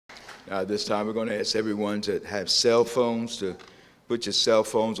This time we're going to ask everyone to have cell phones to put your cell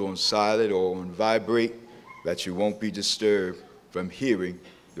phones on silent or on vibrate, that you won't be disturbed from hearing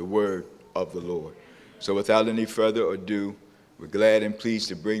the word of the Lord. So without any further ado, we're glad and pleased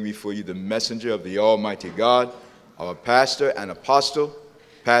to bring before you the messenger of the Almighty God, our pastor and apostle,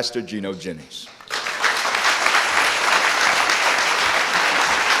 Pastor Gino Jennings.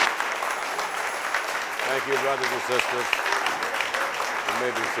 Thank you, brothers and sisters. You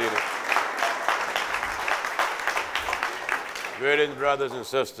may be seated. Greetings, brothers and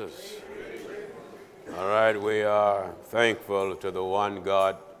sisters. All right, we are thankful to the one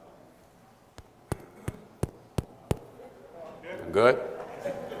God. Good?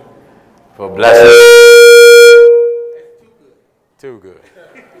 For blessing. Too good.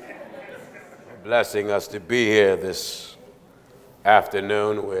 For blessing us to be here this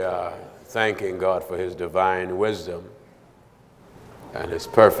afternoon. We are thanking God for his divine wisdom and his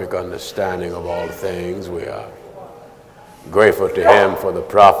perfect understanding of all things. We are grateful to him for the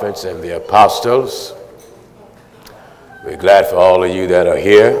prophets and the apostles. We're glad for all of you that are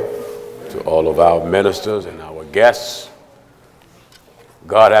here, to all of our ministers and our guests.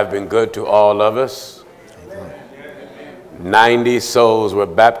 God has been good to all of us. 90 souls were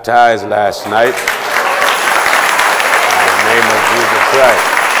baptized last night in the name of Jesus Christ.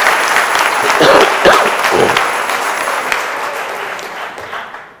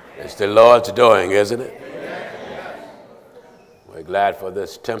 It's the Lord's doing, isn't it? We're glad for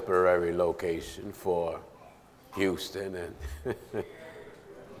this temporary location for Houston, and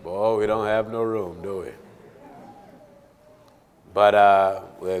boy, we don't have no room, do we?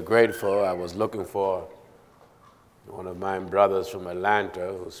 But we're grateful. I was looking for one of my brothers from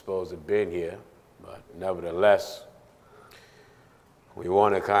Atlanta who's supposed to have been here, but nevertheless, we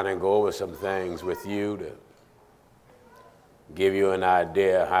want to kind of go over some things with you to give you an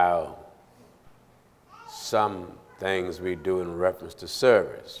idea how some things we do in reference to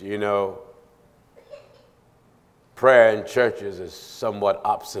service. You know, prayer in churches is somewhat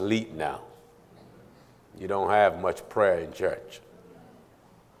obsolete now. You don't have much prayer in church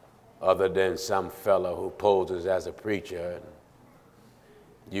other than some fellow who poses as a preacher and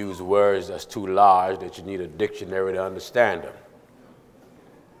use words that's too large that you need a dictionary to understand them.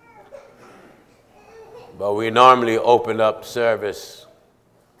 But we normally open up service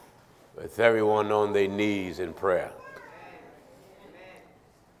with everyone on their knees in prayer.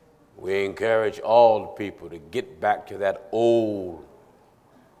 We encourage all people to get back to that old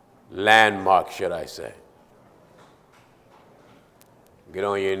landmark, should I say. Get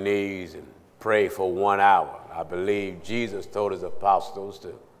on your knees and pray for 1 hour. I believe Jesus told his apostles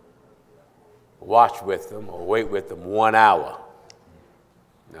to watch with them or wait with them 1 hour.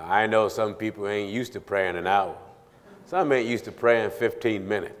 Now, I know some people ain't used to praying an hour. Some ain't used to praying 15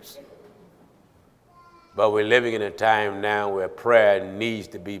 minutes. But we're living in a time now where prayer needs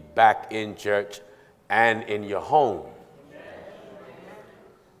to be back in church and in your home.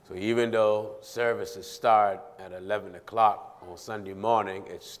 So even though services start at 11 o'clock on Sunday morning,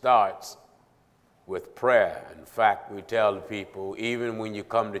 it starts with prayer. In fact, we tell people, even when you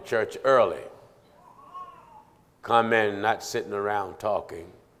come to church early, come in not sitting around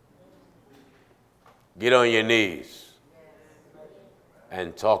talking. Get on your knees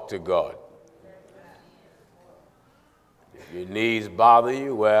and talk to God. If your knees bother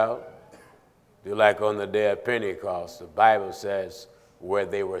you, well, do like on the day of Pentecost. The Bible says where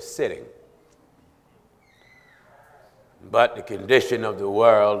they were sitting. But the condition of the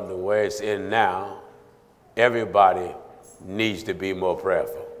world, the way it's in now, everybody needs to be more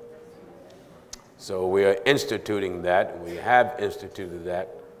prayerful. So we are instituting that. We have instituted that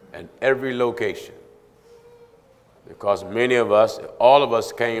in every location. Because many of us, all of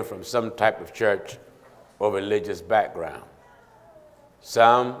us came from some type of church or religious background.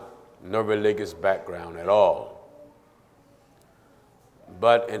 Some, no religious background at all.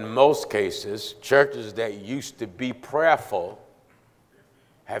 But in most cases, churches that used to be prayerful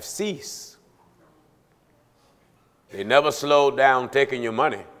have ceased. They never slowed down taking your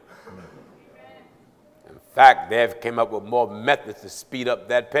money. In fact, they have come up with more methods to speed up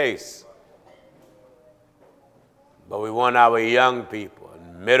that pace. But we want our young people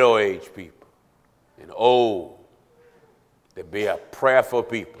and middle-aged people and old to be a prayerful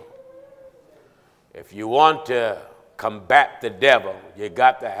people. If you want to combat the devil, you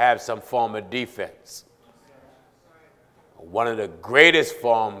got to have some form of defense. One of the greatest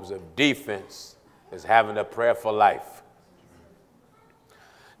forms of defense is having a prayerful life.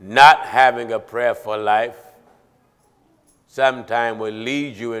 Not having a prayerful life sometimes will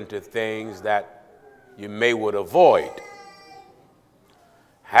lead you into things that you may would avoid.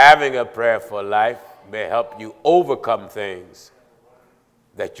 having a prayerful life may help you overcome things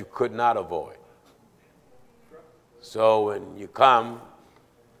that you could not avoid. So when you come,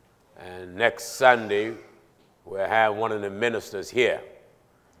 and next Sunday, we'll have one of the ministers here.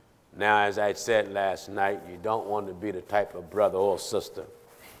 Now, as I said last night, you don't want to be the type of brother or sister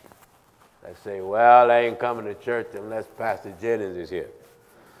that say, well, I ain't coming to church unless Pastor Jennings is here.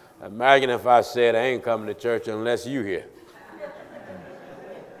 Imagine if I said I ain't coming to church unless you here.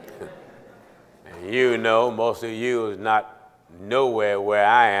 And you know, most of you is not nowhere where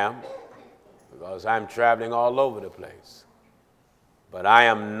I am, because I'm traveling all over the place. But I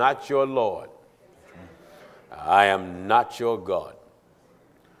am not your Lord. I am not your God.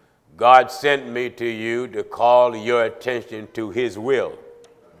 God sent me to you to call your attention to his will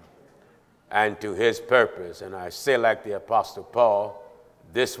and to his purpose. And I say like the Apostle Paul,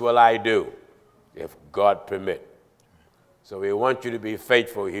 this will I do if God permit. So we want you to be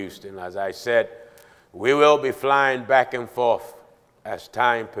faithful, Houston. As I said, we will be flying back and forth as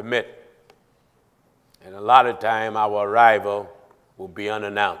time permit. And a lot of time our arrival will be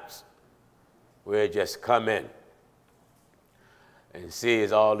unannounced. We'll just come in and see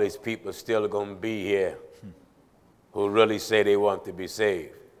is all these people still going to be here who really say they want to be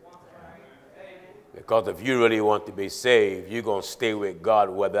saved. Because if you really want to be saved, you're going to stay with God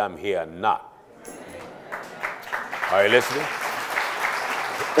whether I'm here or not. Are you listening?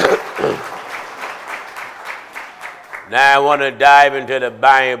 Now I want to dive into the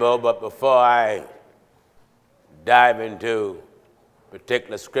Bible, but before I dive into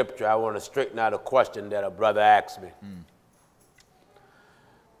particular scripture, I want to straighten out a question that a brother asked me.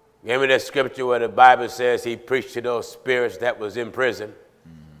 Give me the scripture where the Bible says he preached to those spirits that was in prison.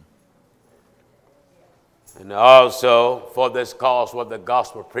 And also, for this cause was the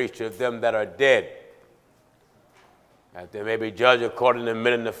gospel preached to them that are dead, that they may be judged according to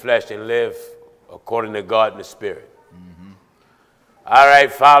men in the flesh and live according to God in the spirit. All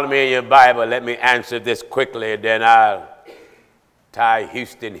right, follow me in your Bible. Let me answer this quickly, and then I'll tie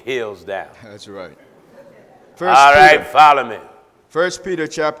Houston Hills down. That's right. All right, follow me. 1 Peter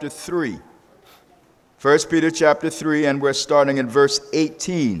chapter 3. 1 Peter chapter 3, and we're starting in verse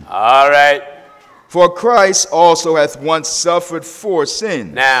 18. All right. For Christ also hath once suffered for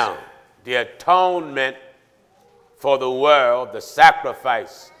sins. Now, the atonement for the world, the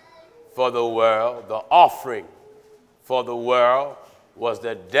sacrifice for the world, the offering for the world was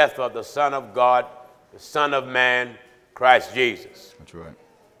the death of the Son of God, the Son of Man, Christ Jesus. That's right.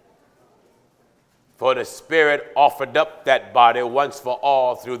 For the Spirit offered up that body once for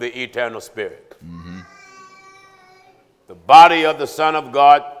all through the eternal Spirit. The body of the Son of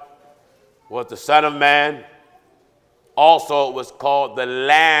God was the Son of Man. Also it was called the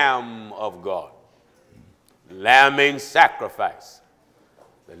Lamb of God. Lamb means sacrifice.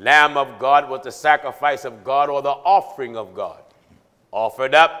 The Lamb of God was the sacrifice of God, or the offering of God,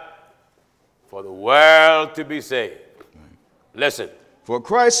 offered up for the world to be saved. Listen. For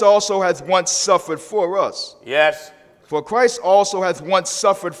Christ also hath once suffered for us. Yes. For Christ also hath once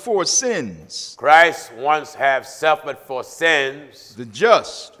suffered for sins. Christ once have suffered for sins. The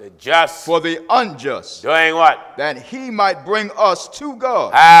just. The just. For the unjust. Doing what? That he might bring us to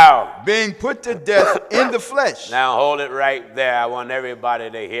God. How? Being put to death in the flesh. Now hold it right there. I want everybody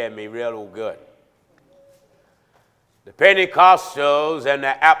to hear me real good. The Pentecostals and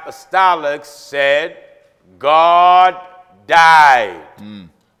the apostolics said God died.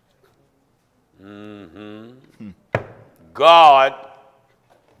 God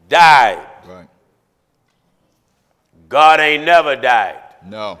died. Right. God ain't never died.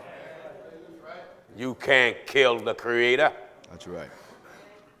 No. You can't kill the Creator. That's right.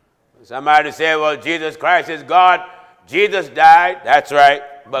 Somebody said, well, Jesus Christ is God. Jesus died. That's right.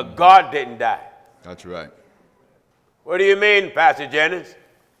 But God didn't die. That's right. What do you mean, Pastor Jennings?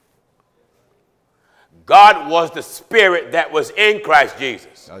 God was the Spirit that was in Christ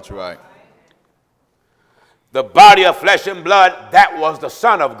Jesus. That's right. The body of flesh and blood, that was the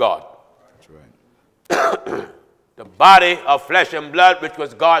Son of God. That's right. The body of flesh and blood, which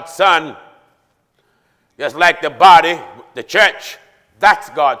was God's Son, just like the body, the church, that's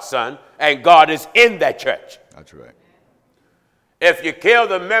God's Son, and God is in that church. That's right. If you kill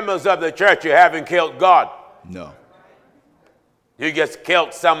the members of the church, you haven't killed God. No. You just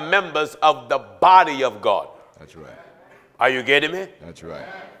killed some members of the body of God. That's right. Are you getting me? That's right.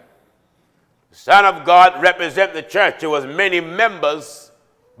 The Son of God represents the church. It was many members,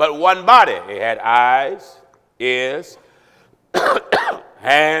 but one body. It had eyes, ears,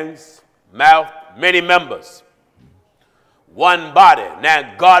 hands, mouth, many members. One body.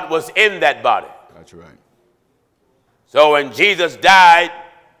 Now God was in that body. That's right. So when Jesus died,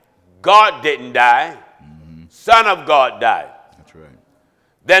 God didn't die. Son of God died. That's right.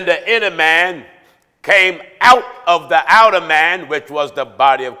 Then the inner man came out of the outer man, which was the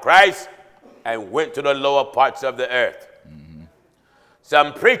body of Christ, and went to the lower parts of the earth.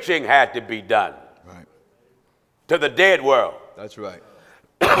 Some preaching had to be done to the dead world. That's right.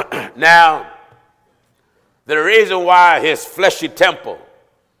 Now, the reason why his fleshy temple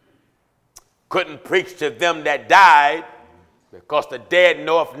couldn't preach to them that died, because the dead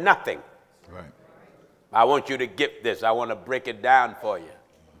know of nothing. Right. I want you to get this. I want to break it down for you.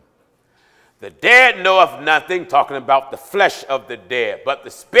 The dead know of nothing, talking about the flesh of the dead, but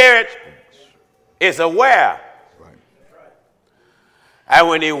the spirit is aware. Right. And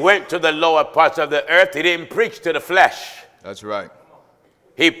when he went to the lower parts of the earth, he didn't preach to the flesh. That's right.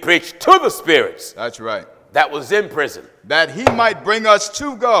 He preached to the spirits. That's right. That was in prison. That he might bring us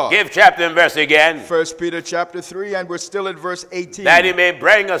to God. Give chapter and verse again. 1 Peter chapter 3, and we're still at verse 18. That he may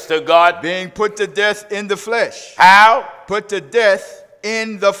bring us to God. Being put to death in the flesh. How? Put to death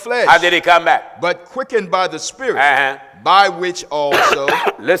in the flesh. How did he come back? But quickened by the Spirit. By which also.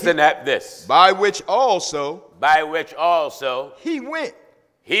 Listen at this. By which also. By which also. He went.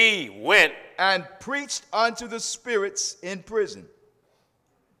 He went. And preached unto the spirits in prison.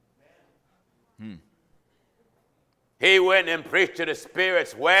 He went and preached to the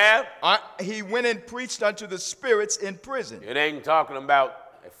spirits where? He went and preached unto the spirits in prison. It ain't talking about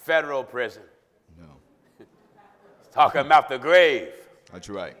a federal prison. No. It's talking about the grave. That's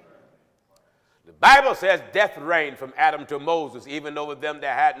right. The Bible says death reigned from Adam to Moses, even over them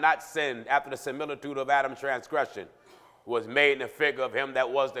that had not sinned, after the similitude of Adam's transgression was made in the figure of him that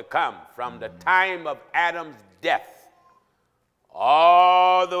was to come, from the time of Adam's death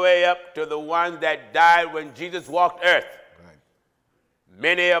all the way up to the one that died when Jesus walked earth. Right.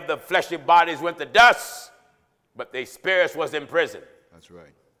 Many of the fleshly bodies went to dust, but their spirits was in prison. That's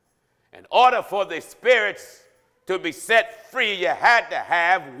right. In order for the spirits to be set free, you had to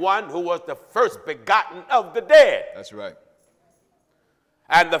have one who was the first begotten of the dead. That's right.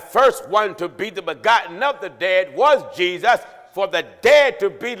 And the first one to be the begotten of the dead was Jesus. For the dead to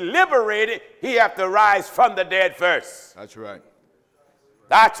be liberated, he had to rise from the dead first. That's right.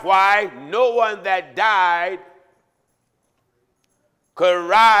 That's why no one that died could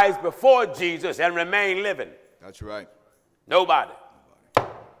rise before Jesus and remain living. That's right. Nobody.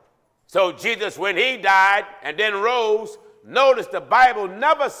 So Jesus, when he died and then rose, notice the Bible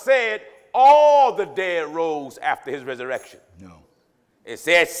never said all the dead rose after his resurrection. No. It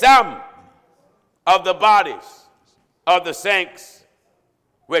said some of the bodies of the saints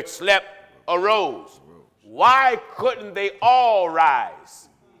which slept arose. Why couldn't they all rise?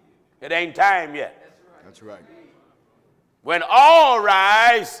 It ain't time yet. That's right. When all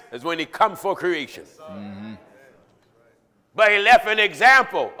rise is when he come for creation. But he left an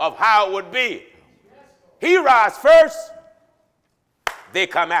example of how it would be. He rise first, they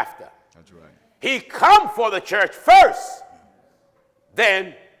come after. That's right. He come for the church first,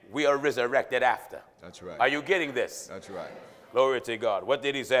 then we are resurrected after. That's right. Are you getting this? That's right. Glory to God. What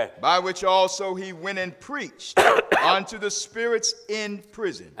did he say? By which also he went and preached unto the spirits in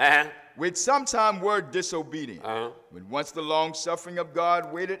prison, which sometime were disobedient, when once the long suffering of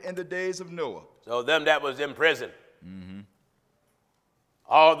God waited in the days of Noah. So them that was in prison,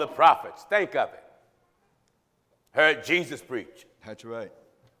 all the prophets, think of it, heard Jesus preach. That's right.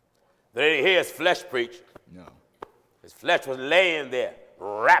 They didn't hear his flesh preach. No. His flesh was laying there,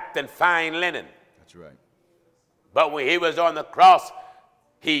 wrapped in fine linen. That's right. But when he was on the cross,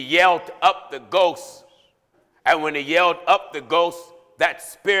 he yelled up the ghost. And when he yelled up the ghost, that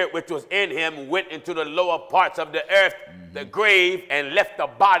spirit which was in him went into the lower parts of the earth, the grave, and left the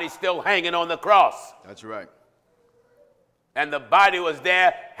body still hanging on the cross. That's right. And the body was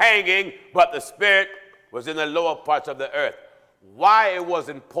there hanging, but the spirit was in the lower parts of the earth. Why it was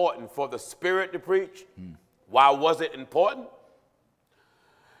important for the spirit to preach? Why was it important?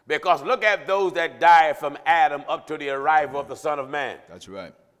 Because look at those that died from Adam up to the arrival of the Son of Man. That's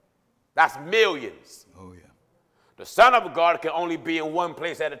right. That's millions. Oh, yeah. The Son of God can only be in one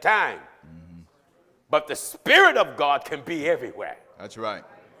place at a time. But the Spirit of God can be everywhere. That's right.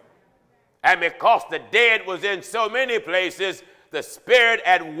 And because the dead was in so many places, the Spirit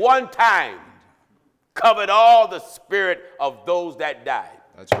at one time covered all the spirit of those that died.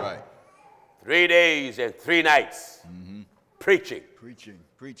 That's right. 3 days and 3 nights preaching.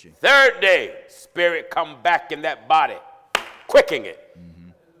 Preaching. Third day, spirit come back in that body, quickening it.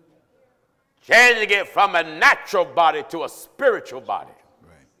 Changing it from a natural body to a spiritual body.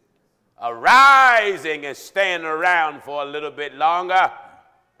 Right. Arising and staying around for a little bit longer,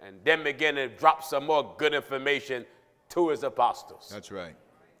 and then begin to drop some more good information to his apostles. That's right.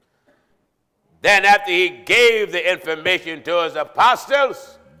 Then after he gave the information to his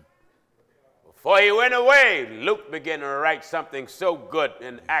apostles, before he went away, Luke began to write something so good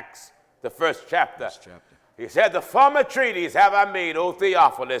in Acts, the first chapter. He said, the former treatise have I made, O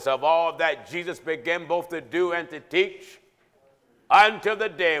Theophilus, of all that Jesus began both to do and to teach, until the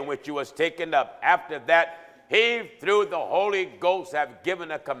day in which he was taken up. After that, he, through the Holy Ghost, have given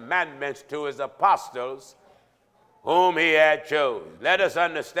the commandments to his apostles, whom he had chosen. Let us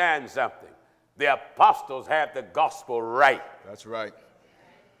understand something. The apostles had the gospel right. That's right.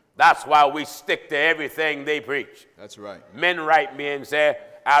 That's why we stick to everything they preach. That's right. Men write me and say,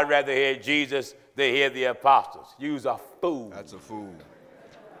 I'd rather hear Jesus than hear the apostles. You's a fool. That's a fool.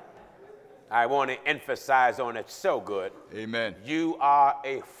 I want to emphasize on it so good. Amen. You are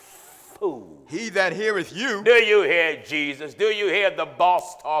a fool. He that heareth you. Do you hear Jesus? Do you hear the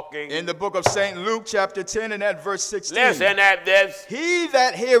boss talking? In the book of St. Luke, chapter 10, and at verse 16. Listen at this. He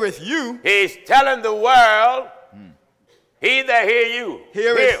that heareth you. He's telling the world, he that hear you.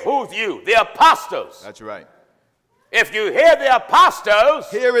 Heareth. Who's you? The apostles. That's right. If you hear the apostles,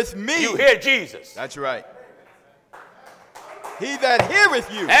 heareth me. You hear Jesus. That's right. He that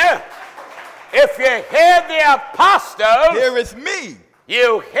heareth you. If you hear the apostles, heareth me.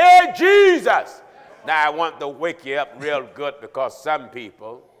 You hear Jesus. Now I want to wake you up real good, because some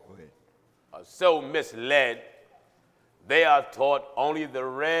people are so misled. They are taught only the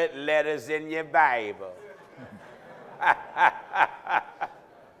red letters in your Bible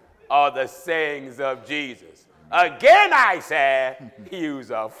are the sayings of Jesus. Again I say,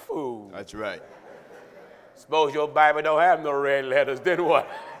 you's a fool. That's right. Suppose your Bible don't have no red letters, then what?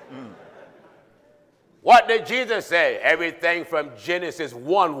 What did Jesus say? Everything from Genesis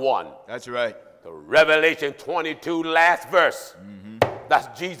 1:1. That's right. To Revelation 22, last verse.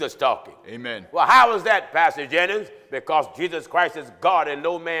 That's Jesus talking. Amen. Well, how is that, Pastor Jennings? Because Jesus Christ is God and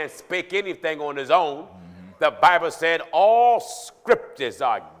no man spake anything on his own. The Bible said all scriptures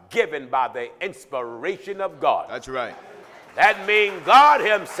are given by the inspiration of God. That's right. That means God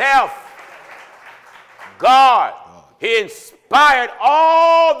himself, God, he inspired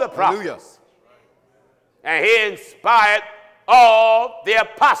all the prophets. Hallelujah. And he inspired all the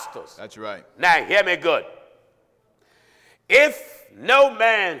apostles. That's right. Now hear me good. If no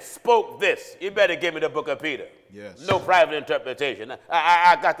man spoke this, you better give me the book of Peter. Yes. No private interpretation.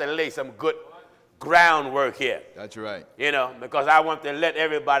 I got to lay some good groundwork here. That's right. You know, because I want to let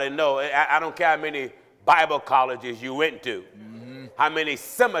everybody know. I don't care how many Bible colleges you went to, how many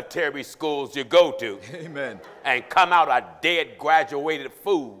cemetery schools you go to, amen, and come out a dead graduated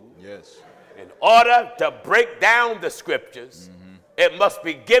fool. Yes. In order to break down the scriptures, it must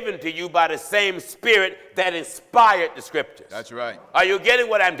be given to you by the same Spirit that inspired the scriptures. That's right. Are you getting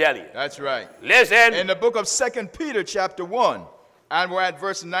what I'm telling you? That's right. Listen. In the book of 2 Peter chapter 1, and we're at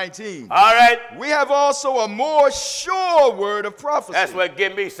verse 19. All right. We have also a more sure word of prophecy. That's what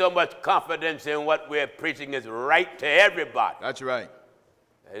gives me so much confidence in what we're preaching is right to everybody. That's right.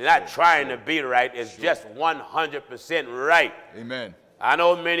 It's not trying to be right. It's just 100% right. Amen. I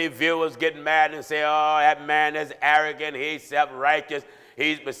know many viewers get mad and say, oh, that man is arrogant, he's self-righteous,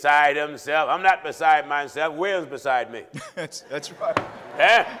 he's beside himself. I'm not beside myself. Will's beside me. That's right.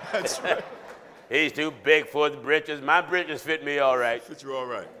 Yeah? That's right. He's too big for the britches. My britches fit me all right. Fit you all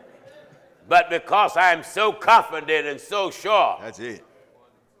right. But because I'm so confident and so sure. That's it.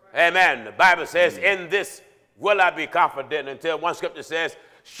 Amen. The Bible says, in this will I be confident, until one scripture says,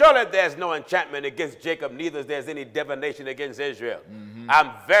 surely there's no enchantment against Jacob, neither there's any divination against Israel.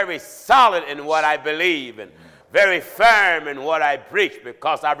 I'm very solid in what I believe and very firm in what I preach,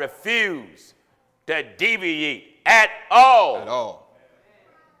 because I refuse to deviate at all. At all.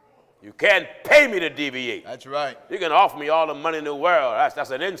 You can't pay me to deviate. That's right. You can offer me all the money in the world.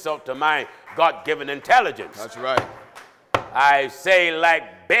 That's an insult to my God-given intelligence. That's right. I say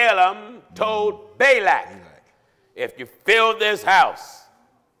like Balaam told Balak, if you fill this house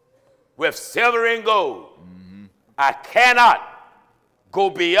with silver and gold, I cannot go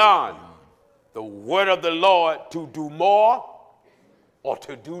beyond the word of the Lord to do more or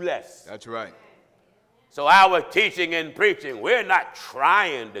to do less. That's right. So our teaching and preaching, we're not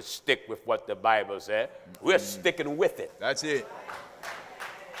trying to stick with what the Bible said. We're sticking with it. That's it.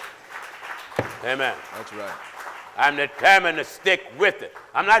 Amen. That's right. I'm determined to stick with it.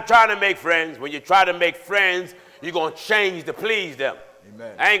 I'm not trying to make friends. When you try to make friends, you're going to change to please them.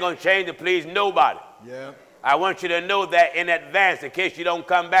 Amen. I ain't going to change to please nobody. Yeah. I want you to know that in advance in case you don't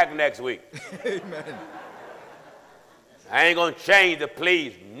come back next week. Amen. I ain't going to change to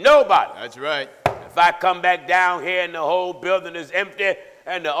please nobody. That's right. If I come back down here and the whole building is empty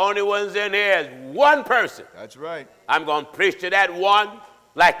and the only ones in here is one person, that's right, I'm going to preach to that one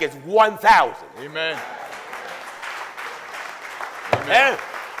like it's 1,000. Amen. Eh?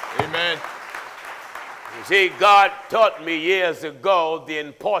 Amen. You see, God taught me years ago the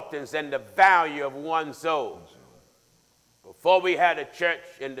importance and the value of one soul. Before we had a church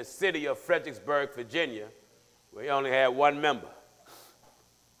in the city of Fredericksburg, Virginia, we only had one member.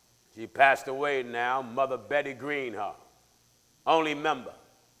 She passed away now, Mother Betty Greenheart, only member.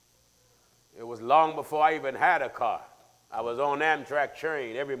 It was long before I even had a car. I was on Amtrak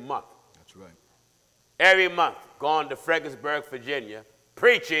train every month. That's right. Every month, going to Fredericksburg, Virginia,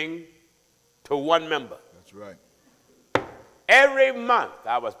 preaching to one member. That's right. Every month,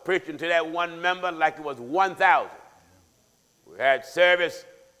 I was preaching to that one member like it was 1,000. We had service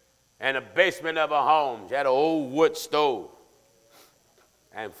in the basement of a home. She had an old wood stove.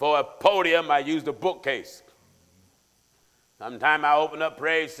 And for a podium, I used a bookcase. Sometime I opened up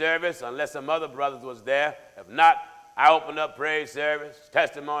praise service, unless some other brothers was there. If not, I opened up praise service,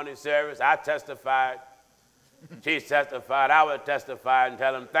 testimony service. I testified. She testified. I would testify and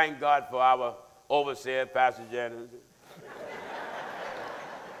tell them, thank God for our overseer, Pastor Jennings.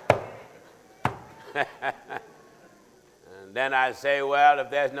 And then I say, well,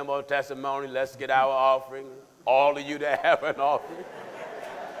 if there's no more testimony, let's get our offering. All of you that have an offering.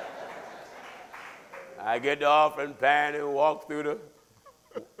 I get the offering pan and walk through the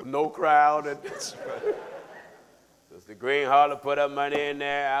no crowd. And Sister Greenheart put her money in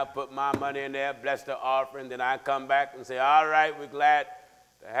there. I put my money in there, bless the offering. Then I come back and say, all right, we're glad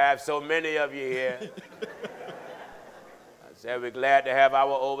to have so many of you here. I said, we're glad to have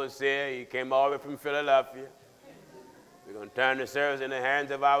our overseer. He came all the way from Philadelphia. We're going to turn the service in the hands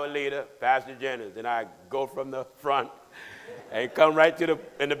of our leader, Pastor Jennings. And I go from the front and come right to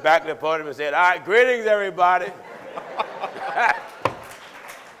in the back of the podium and said, all right, greetings, everybody.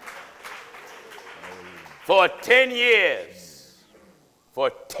 For 10 years,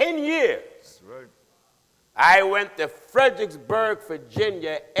 Right. I went to Fredericksburg,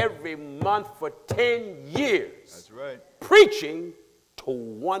 Virginia every month for 10 years. That's right. Preaching to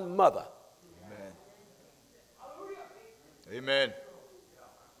one mother. Amen. Amen.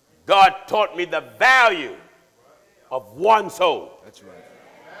 God taught me the value of one soul. That's right.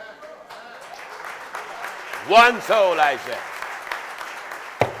 One soul, I said.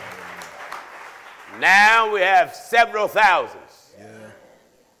 Now we have several thousands. Yeah.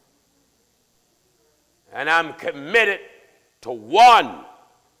 And I'm committed to one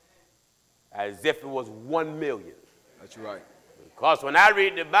as if it was 1 million. That's right. Because when I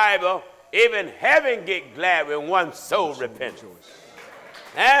read the Bible, even heaven get glad when one soul repents.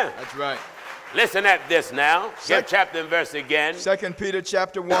 Yeah? That's right. Listen at this now. Give chapter and verse again. 2 Peter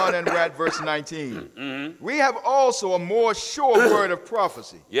chapter 1 and we're at verse 19. We have also a more sure word of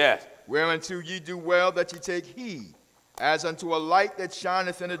prophecy. Yes. Whereunto ye do well that ye take heed, as unto a light that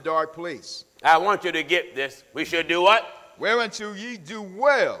shineth in a dark place. I want you to get this. We should do what? Whereunto ye do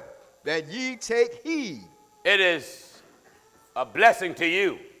well that ye take heed. It is a blessing to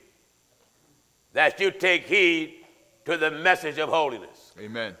you that you take heed to the message of holiness.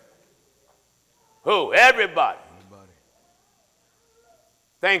 Amen. Who? Everybody.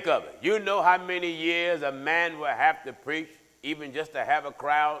 Think of it. You know how many years a man will have to preach even just to have a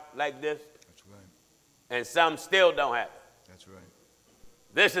crowd like this? That's right. And some still don't have it. That's right.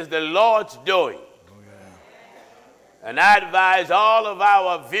 This is the Lord's doing. Oh, yeah. And I advise all of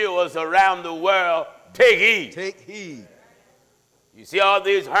our viewers around the world, take heed. Take heed. You see all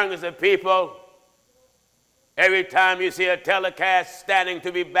these hundreds of people? Every time you see a telecast standing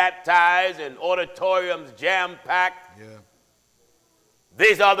to be baptized and auditoriums jam-packed, Yeah.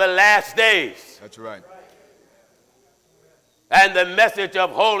 these are the last days. That's right. And the message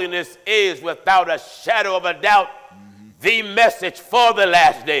of holiness is, without a shadow of a doubt, the message for the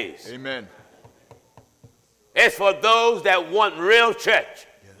last days. Amen. It's for those that want real church.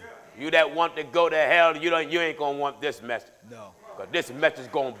 Yeah. You that want to go to hell, you ain't going to want this message. No. Because this message is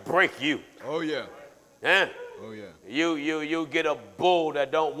going to break you. Oh, yeah. Huh? Oh, yeah. You get a bull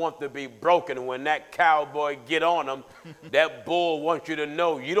that don't want to be broken, and when that cowboy get on him, that bull wants you to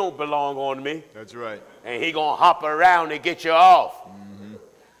know you don't belong on me. That's right. And he gonna hop around and get you off.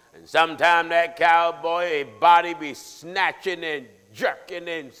 And sometime that cowboy, his body be snatching and jerking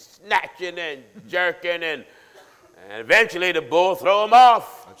and snatching and jerking, and eventually the bull throw him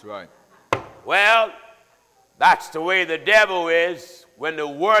off. That's right. Well, that's the way the devil is when the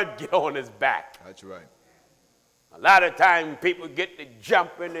word get on his back. That's right. A lot of times people get to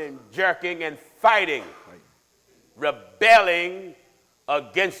jumping and jerking and fighting, rebelling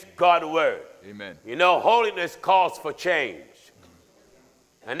against God's word. Amen. You know, holiness calls for change.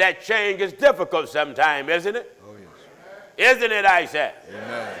 And that change is difficult sometimes, isn't it? Oh, yes. Isn't it, I said?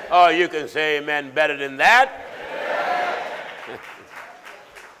 Amen. Oh, you can say amen better than that.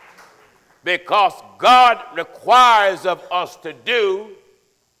 Because God requires of us to do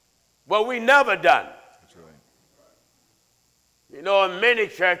what we never done. That's right. You know, in many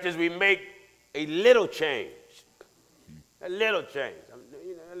churches we make a little change. A little change.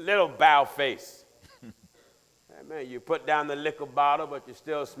 A little bow face. Man, you put down the liquor bottle, but you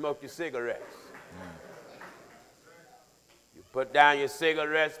still smoke your cigarettes. You put down your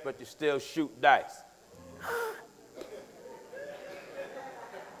cigarettes, but you still shoot dice.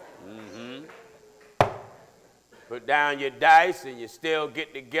 Put down your dice, and you still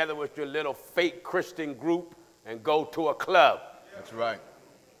get together with your little fake Christian group and go to a club. That's right.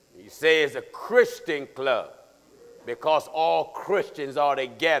 You say it's a Christian club because all Christians are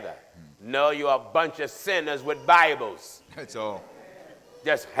together. No, you're a bunch of sinners with Bibles. That's all.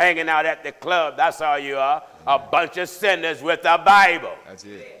 Just hanging out at the club, that's all you are. A bunch of sinners with a Bible. That's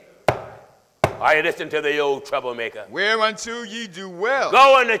it. Are you listening to the old troublemaker? Whereunto ye do well.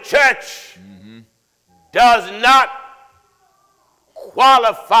 Going to church does not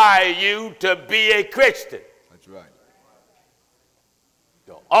qualify you to be a Christian. That's right.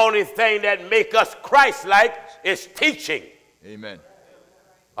 The only thing that makes us Christ-like is teaching. Amen.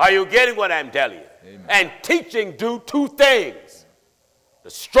 Are you getting what I'm telling you? Amen. And teaching do two things: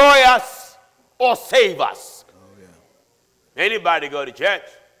 destroy us or save us. Oh, yeah. Anybody go to church?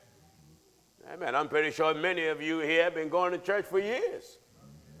 Amen. I'm pretty sure many of you here have been going to church for years.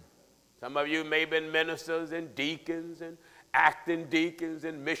 Some of you may have been ministers and deacons and acting deacons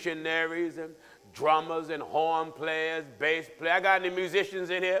and missionaries and drummers and horn players, bass players. I got any musicians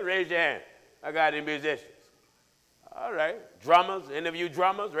in here? Raise your hand. I got any musicians? All right. Drummers, any of you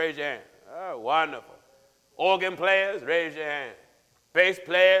drummers? Raise your hand. Oh, wonderful. Organ players? Raise your hand. Bass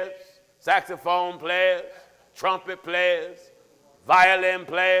players, saxophone players, trumpet players, violin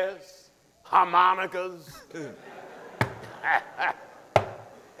players, harmonicas.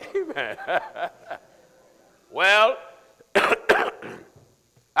 Amen. Well,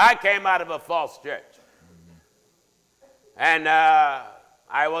 I came out of a false church. And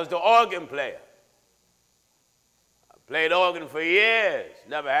I was the organ player. I played organ for years.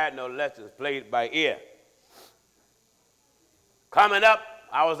 Never had no lessons, played by ear. Coming up,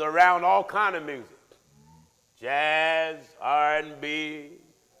 I was around all kind of music. Jazz, R&B,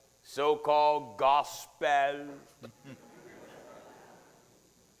 so-called gospel,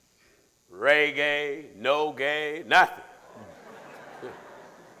 reggae, no gay, nothing.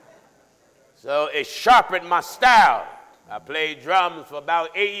 So it sharpened my style. I played drums for about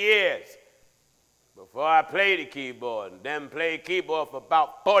 8 years before I played the keyboard, and then played keyboard for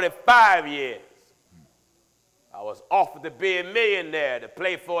about 45 years. I was offered to be a millionaire to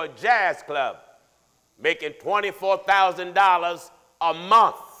play for a jazz club, making $24,000 a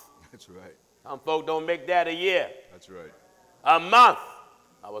month. That's right. Some folk don't make that a year. That's right. A month.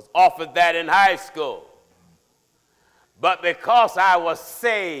 I was offered that in high school. But because I was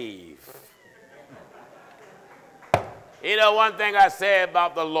saved, you know, one thing I say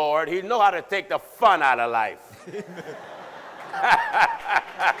about the Lord, he knows how to take the fun out of life.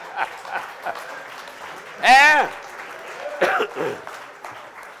 And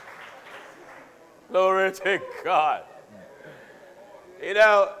glory to God. You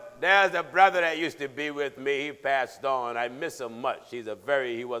know, there's a brother that used to be with me. He passed on. I miss him much. He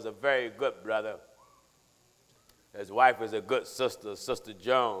was a very good brother. His wife is a good sister, Sister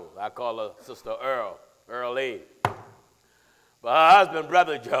Jones. I call her Sister Earline. But her husband,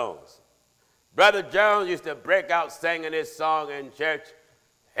 Brother Jones. Brother Jones used to break out singing this song in church,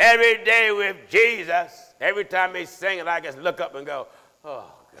 "Every day with Jesus." Every time he sing it, I just look up and go,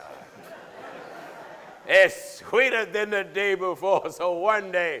 oh, God. It's sweeter than the day before. So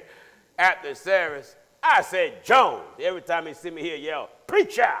one day after service, I said, "Jones." Every time he see me here yell,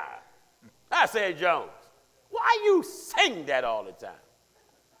 "Preacher." I said, "Jones, why you sing that all the time?"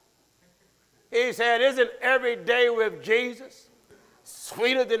 He said, "Isn't every day with Jesus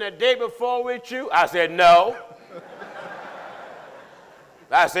sweeter than the day before with you?" I said, "No."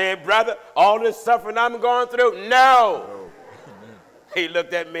 I said, "Brother, all this suffering I'm going through?" "No." He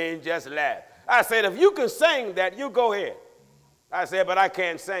looked at me and just laughed. I said, "If you can sing that, you go ahead." I said, "But I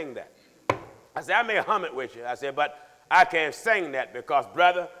can't sing that." I said, "I may hum it with you." I said, "But I can't sing that because,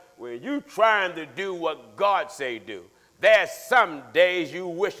 brother, when you trying to do what God say do, there's some days you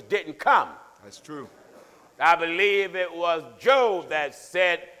wish didn't come." That's true. I believe it was Job that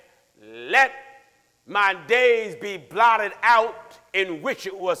said, "Let my days be blotted out," in which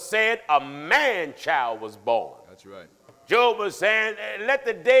it was said a man-child was born. That's right. Job was saying, let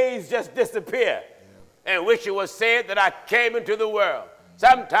the days just disappear. Yeah. in which it was said that I came into the world.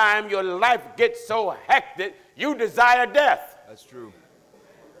 Sometimes your life gets so hectic, you desire death. That's true.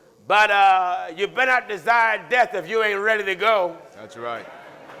 But you better not desire death if you ain't ready to go. That's right.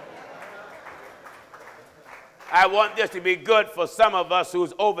 I want this to be good for some of us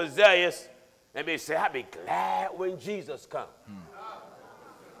who's overzealous and may say, I'll be glad when Jesus comes.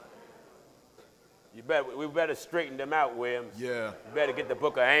 We better straighten them out, Williams. Yeah. You better get the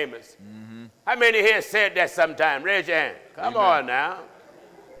book of Amos. How many here said that sometime? Raise your hand. Come on now.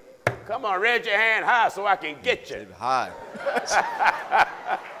 Come on, raise your hand high so I can get you. High.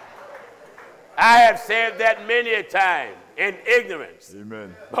 I have said that many a time in ignorance.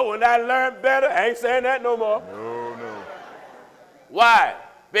 Amen. But when I learned better, I ain't saying that no more. No, no. Why?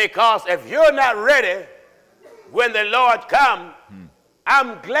 Because if you're not ready when the Lord comes,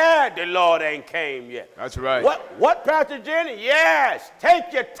 I'm glad the Lord ain't came yet. That's right. What, Pastor Jenny? Yes,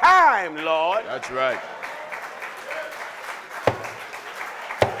 take your time, Lord. That's right.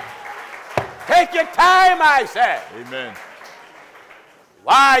 Take your time, I said. Amen.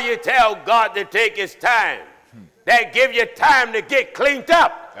 Why you tell God to take his time? That give you time to get cleaned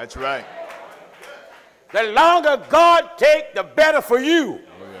up. That's right. The longer God take, the better for you.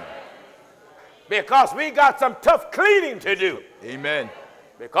 Oh, yeah. Because we got some tough cleaning to do. Amen.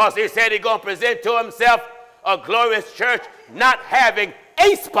 Because he said he's going to present to himself a glorious church not having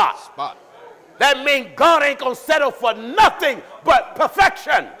a spot. That means God ain't going to settle for nothing but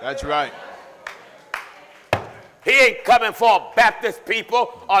perfection. That's right. He ain't coming for Baptist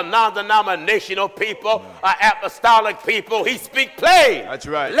people or non-denominational people or apostolic people. He speak plain. That's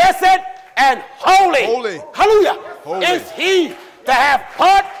right. Listen and holy. Holy. Hallelujah. Holy. Is he to have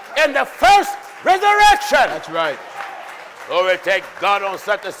part in the first resurrection. That's right. Glory to God on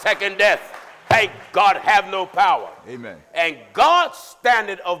such a second death. Thank God have no power. Amen. And God's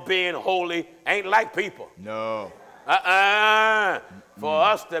standard of being holy ain't like people. No. For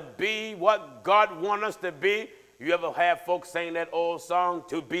us to be what God wants us to be, you ever have folks sing that old song,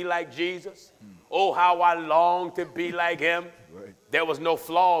 to be like Jesus? Oh, how I long to be like him. Right. There was no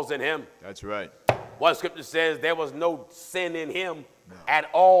flaws in him. That's right. One scripture says there was no sin in him at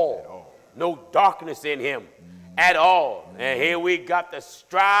all. No darkness in him at all. And here we got to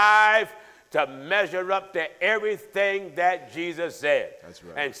strive to measure up to everything that Jesus said. That's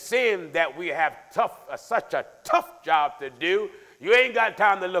right. And seeing that we have such a tough job to do, you ain't got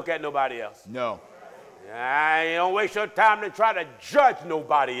time to look at nobody else. No. You don't waste your time to try to judge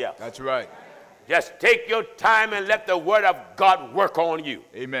nobody else. That's right. Just take your time and let the word of God work on you.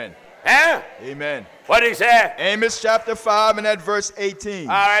 Amen. Huh? Amen. What did he say? Amos chapter 5 and at verse 18.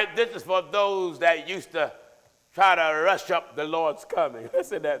 All right, this is for those that used to try to rush up the Lord's coming.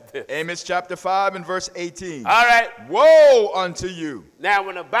 Listen at this. Amos chapter 5 and verse 18. All right. Woe unto you. Now,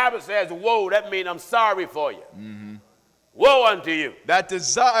 when the Bible says woe, that means I'm sorry for you. Woe unto you. That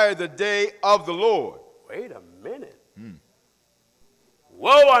desire the day of the Lord. Wait a minute.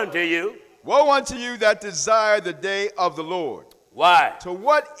 Woe unto you. Woe unto you that desire the day of the Lord. Why? To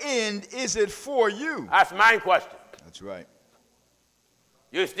what end is it for you? That's my question. That's right.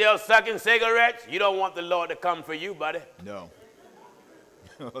 You still sucking cigarettes? You don't want the Lord to come for you, buddy. No.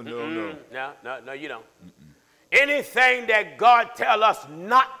 No. No, you don't. Anything that God tell us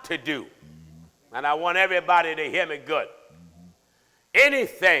not to do, and I want everybody to hear me good.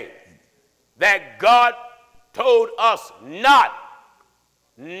 Anything that God told us not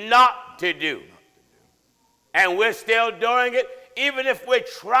to do, and we're still doing it, even if we're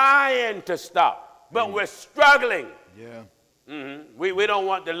trying to stop, but we're struggling. Yeah. We don't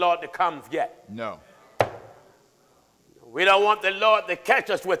want the Lord to come yet. No. We don't want the Lord to catch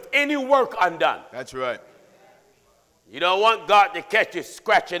us with any work undone. That's right. You don't want God to catch you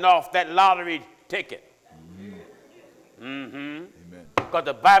scratching off that lottery ticket. Amen. Because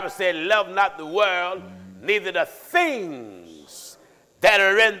the Bible said, love not the world, neither the things that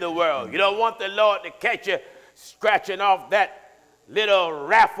are in the world. You don't want the Lord to catch you scratching off that little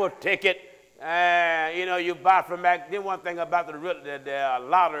raffle ticket. You buy from back. Then one thing about the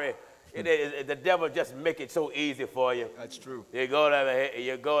lottery, the devil just make it so easy for you. That's true. You go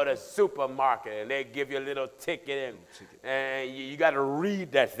to the supermarket and they give you a little ticket and you got to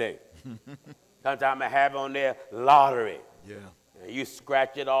read that thing. Sometimes I have on there lottery. Yeah. And you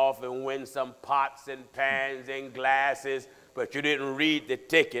scratch it off and win some pots and pans and glasses, but you didn't read the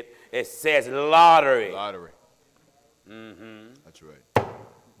ticket. It says lottery. Lottery. That's right.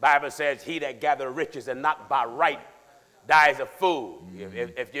 Bible says, he that gathereth riches and not by right dies a fool.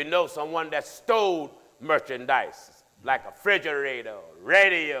 If you know someone that stole merchandise, like a refrigerator,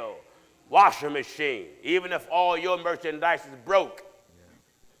 radio, washing machine, even if all your merchandise is broke,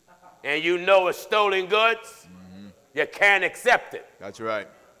 and you know it's stolen goods, you can't accept it. That's right.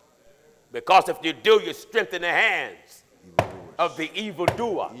 Because if you do, you strengthen the hands of the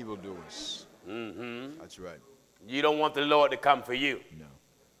evildoer. Evildoers. That's right. You don't want the Lord to come for you. No.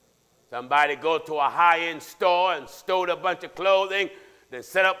 Somebody go to a high-end store and stole a bunch of clothing, then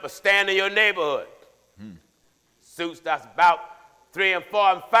set up a stand in your neighborhood. Suits that's about $3,000 and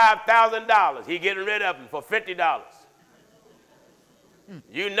 $4,000 and $5,000. He getting rid of them for $50.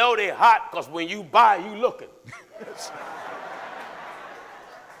 You know they hot because when you buy, you looking.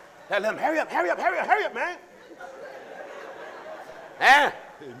 Tell them, hurry up, hurry up, hurry up, hurry up, man. Huh?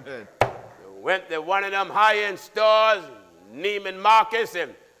 Amen. Went to one of them high-end stores, Neiman Marcus,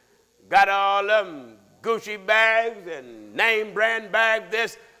 and got all them Gucci bags and name brand bags,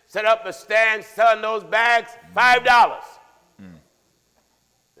 this, set up a stand selling those bags, $5.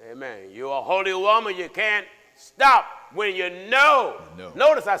 Amen. You're a holy woman, you can't stop when you know.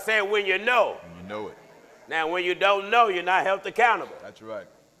 Notice I said when you know. When you know it. Now, when you don't know, you're not held accountable. That's right.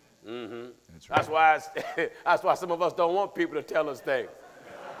 That's why that's why some of us don't want people to tell us things.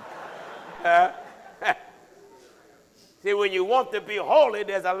 See, when you want to be holy,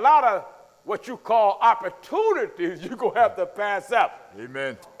 there's a lot of what you call opportunities you're going to have to pass up.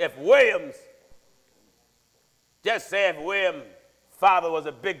 Amen. If Williams, just say if Williams' father was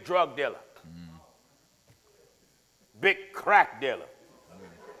a big drug dealer, big crack dealer,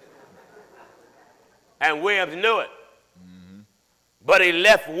 and Williams knew it, but he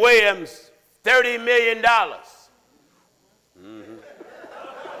left Williams $30 million.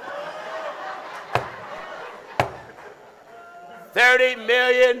 $30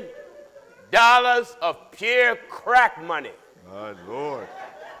 million of pure crack money. My Lord.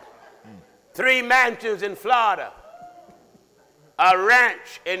 3 mansions in Florida, a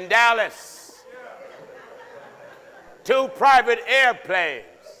ranch in Dallas, 2 private airplanes,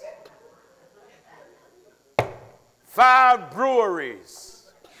 5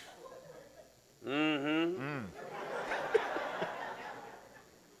 breweries.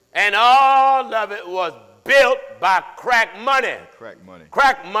 And all of it was built by crack money. Crack money.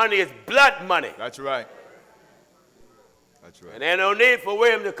 Crack money is blood money. That's right. That's right. And there's no need for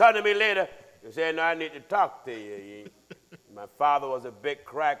William to come to me later and say, no, I need to talk to you. My father was a big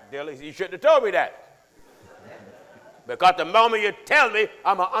crack dealer. You shouldn't have told me that. Because the moment you tell me,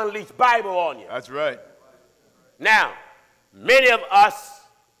 I'm going to unleash Bible on you. That's right. Now, many of us,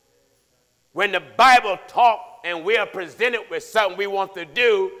 when the Bible talks and we are presented with something we want to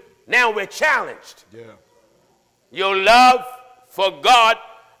do, now we're challenged. Yeah. Your love for God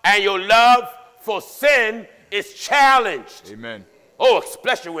and your love for sin is challenged. Amen. Oh,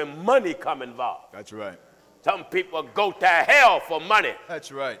 especially when money come involved. That's right. Some people go to hell for money.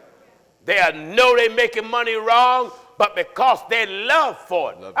 That's right. They know they're making money wrong, but because they love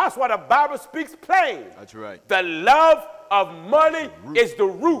for it. That's why the Bible speaks plain. That's right. The love of money is the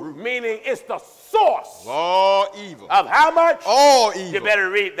root, meaning it's the source. All evil. Of how much? All evil. You better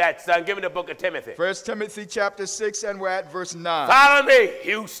read that, son. Give me the book of Timothy. 1 Timothy chapter 6, and we're at verse 9. Follow me,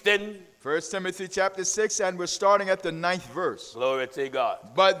 Houston. 1 Timothy chapter 6, and we're starting at the 9th verse. Glory to God.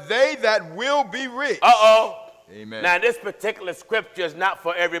 But they that will be rich. Uh-oh. Amen. Now, this particular scripture is not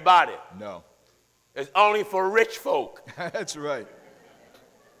for everybody. No. It's only for rich folk. That's right.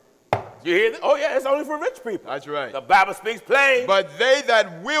 You hear that? Oh, yeah, it's only for rich people. That's right. The Bible speaks plain. But they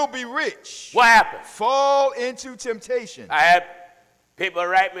that will be rich. What happened? Fall into temptation. I had people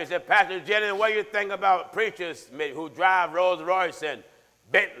write me and say, Pastor Jennings, what do you think about preachers who drive Rolls Royce and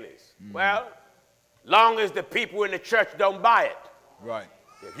Bentleys? Well, long as the people in the church don't buy it. Right.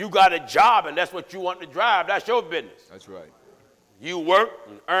 If you got a job and that's what you want to drive, that's your business. That's right. You work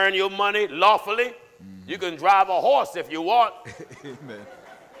and earn your money lawfully. You can drive a horse if you want. Amen.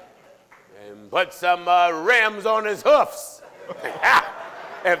 And put some rims on his hoofs.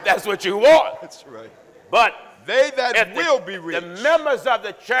 If that's what you want. That's right. But they that will be rich. The members of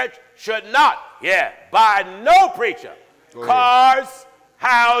the church should not, buy no preacher. Cars,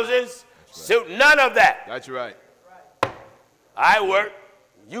 houses, suit, none of that. That's right. I work,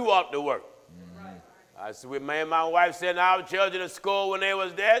 you ought to work. I said, me and my wife sent our children to school when they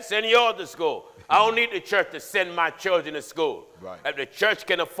was there, send yours to school. I don't need the church to send my children to school. Right. If the church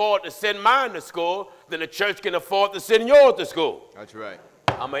can afford to send mine to school, then the church can afford to send yours to school. That's right.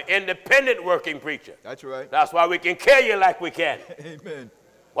 I'm an independent working preacher. That's right. That's why we can kill you like we can. Amen.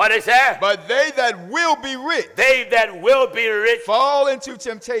 What is that? But they that will be rich. They that will be rich. Fall into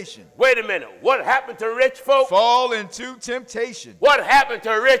temptation. Wait a minute. What happened to rich folk? Fall into temptation. What happened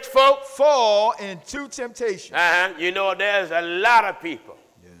to rich folk? Fall into temptation. You know, there's a lot of people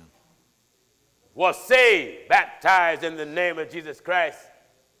was saved, baptized in the name of Jesus Christ,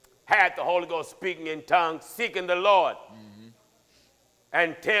 had the Holy Ghost speaking in tongues, seeking the Lord,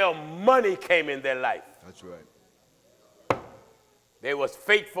 until money came in their life. That's right. They was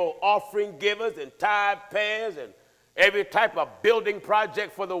faithful offering givers and tithe payers and every type of building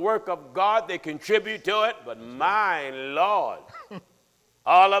project for the work of God. They contribute to it. But my Lord,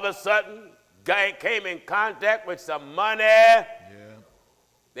 all of a sudden, guy came in contact with some money. Yeah.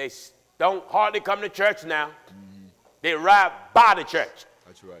 They don't hardly come to church now. They ride by the church.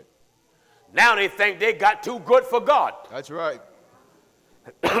 That's right. Now they think they got too good for God. That's right.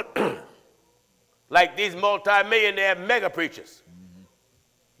 Like these multi-millionaire mega preachers.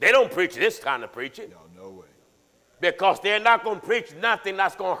 They don't preach this kind of preaching. No way. Because they're not going to preach nothing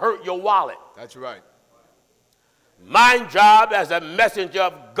that's going to hurt your wallet. That's right. My job as a messenger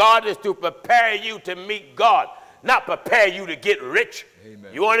of God is to prepare you to meet God, not prepare you to get rich.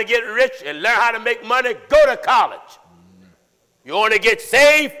 Amen. You want to get rich and learn how to make money? Go to college. You want to get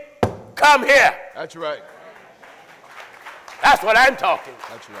saved? Come here. That's right. That's what I'm talking.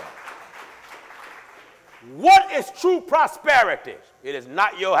 That's right. What is true prosperity? It is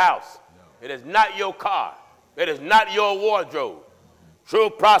not your house. No. It is not your car. It is not your wardrobe. True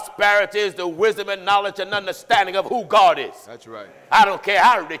prosperity is the wisdom and knowledge and understanding of who God is. That's right. I don't care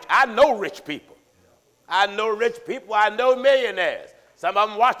how rich. I know rich people. I know rich people. I know millionaires. Some of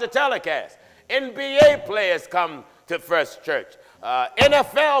them watch the telecast. NBA players come to First Church.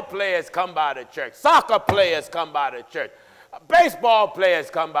 NFL players come by the church. Soccer players come by the church. Baseball players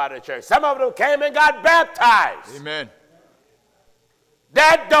come by the church. Some of them came and got baptized. Amen.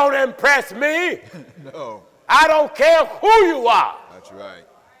 That don't impress me. No. I don't care who you are. That's right.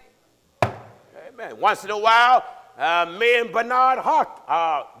 Amen. Once in a while, me and Bernard Hopkins,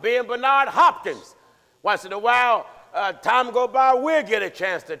 once in a while, time go by, we'll get a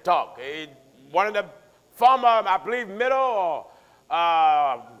chance to talk. One of the former, I believe, middle or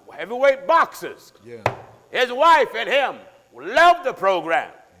heavyweight boxers. Yeah. His wife and him love the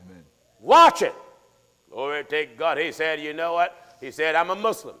program. Amen. Watch it. Glory to God. He said, you know what? He said, I'm a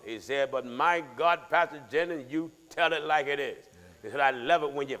Muslim. He said, but my God, Pastor Jennings, you tell it like it is. Yeah. He said, I love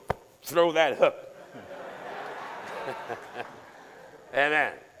it when you throw that hook.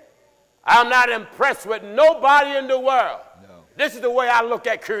 Amen. I'm not impressed with nobody in the world. No. This is the way I look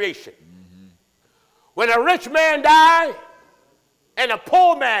at creation. When a rich man dies and a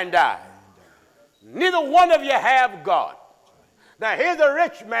poor man dies, neither one of you have God. Now, here's a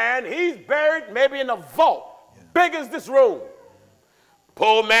rich man. He's buried maybe in a vault, big as this room.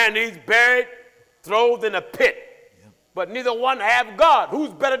 Poor man, he's buried, thrown in a pit. But neither one have God. Who's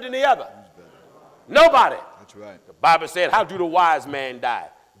better than the other? Nobody. That's right. The Bible said, how do the wise man die?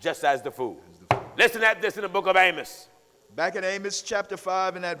 Just as the fool. Listen at this in the book of Amos. Back in Amos chapter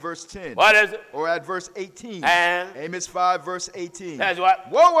 5 and at verse 10. What is it? Or at verse 18. And Amos 5 verse 18. That's what?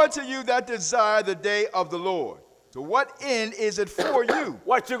 Woe unto you that desire the day of the Lord. To what end is it for you?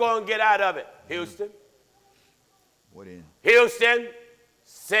 What you going to get out of it, Houston? What end? Houston,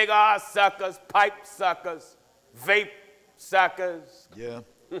 cigar suckers, pipe suckers, vape suckers. Yeah.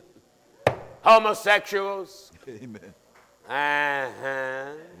 Homosexuals. Amen.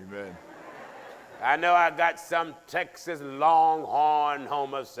 Amen. I know I got some Texas Longhorn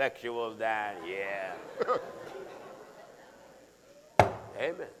homosexuals down here.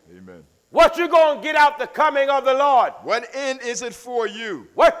 Amen. Amen. What you going to get out the coming of the Lord? What end is it for you?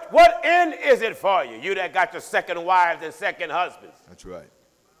 What end is it for you? You that got your second wives and second husbands. That's right.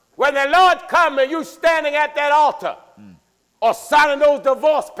 When the Lord comes and you standing at that altar or signing those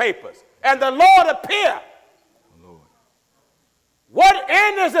divorce papers and the Lord appear, what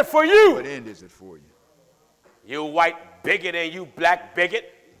end is it for you? What end is it for you? You white bigot and you black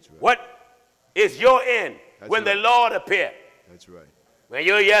bigot. Right. What is your end when the Lord appear? That's right. When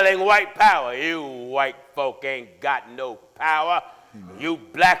you're yelling white power, you white folk ain't got no power. Amen. You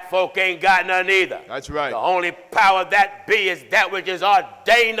black folk ain't got none either. That's right. The only power that be is that which is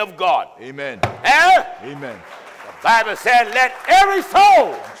ordained of God. Amen. Amen. The Bible said, let every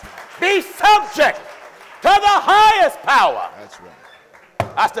soul be subject to the highest power. That's right.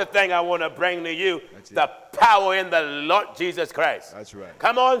 That's the thing I want to bring to you, the power in the Lord Jesus Christ. That's right.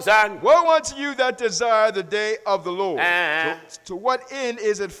 Come on, son. Woe unto you that desire the day of the Lord. To what end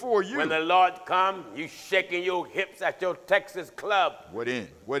is it for you? When the Lord come, you shaking your hips at your Texas club. What end?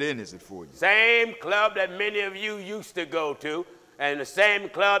 What end is it for you? Same club that many of you used to go to, and the same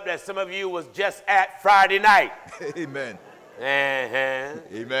club that some of you was just at Friday night. Amen.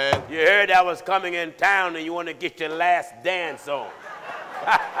 Amen. You heard I was coming in town and you want to get your last dance on.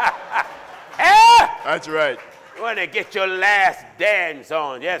 That's right. You want to get your last dance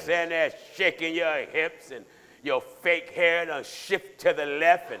on. Just in there shaking your hips and your fake hair and shift to the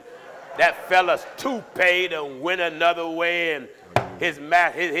left and That fella's toupee done went another way, and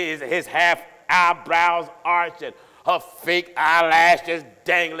his half eyebrows arched, and her fake eyelashes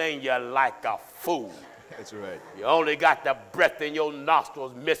dangling. You're like a fool. That's right. You only got the breath in your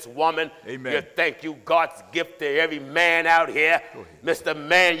nostrils, Miss Woman. Amen. You think you God's gift to every man out here. Mr.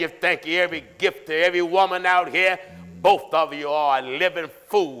 Man, you think you every gift to every woman out here. Both of you are a living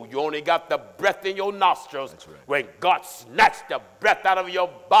fool. You only got the breath in your nostrils. That's right. When God snatched the breath out of your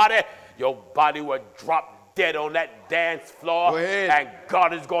body will drop dead on that dance floor. Go ahead. And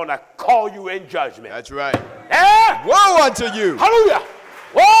God is going to call you in judgment. That's right. Yeah? Woe unto you. Hallelujah.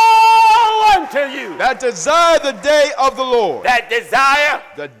 Woe unto you. That desire the day of the Lord. That desire.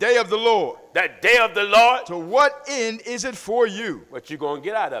 The day of the Lord. The day of the Lord. To what end is it for you? What you going to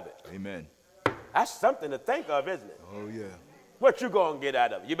get out of it? Amen. That's something to think of, isn't it? Oh, yeah. What you going to get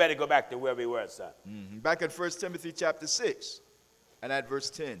out of it? You better go back to where we were, son. Back at 1 Timothy chapter 6 and at verse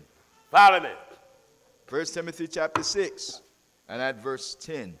 10. Follow me. 1 Timothy chapter 6 and at verse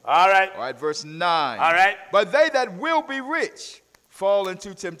 10. All right. Or at verse 9. All right. But they that will be rich fall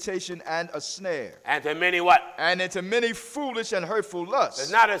into temptation and a snare. And to many what? And into many foolish and hurtful lusts.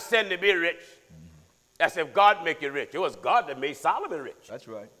 It's not a sin to be rich. That's if God make you rich. It was God that made Solomon rich. That's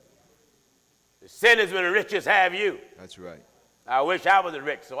right. The sin is when the riches have you. That's right. I wish I was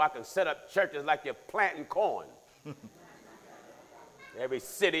rich so I can set up churches like you're planting corn. Every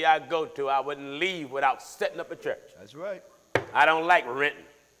city I go to, I wouldn't leave without setting up a church. That's right. I don't like renting.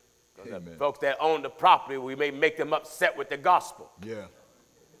 Amen. The folks that own the property, we may make them upset with the gospel. Yeah.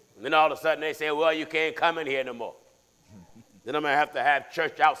 And then all of a sudden they say, well, you can't come in here no more. Then I'm going to have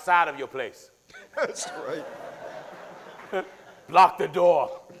church outside of your place. That's right. Block the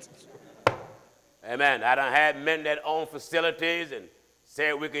door. Amen. I done had men that own facilities and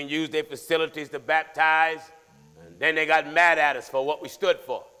said we can use their facilities to baptize. And then they got mad at us for what we stood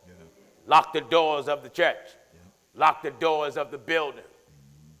for. Yeah. Lock the doors of the church. Yeah. Lock the doors of the building.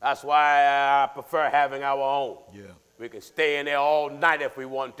 That's why I prefer having our own. Yeah. We can stay in there all night if we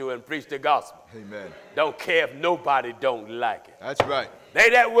want to and preach the gospel. Amen. Don't care if nobody don't like it. That's right. They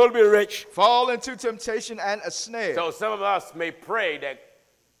that will be rich. Fall into temptation and a snare. So some of us may pray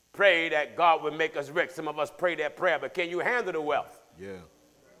that God would make us rich. Some of us pray that prayer, but can you handle the wealth? Yeah.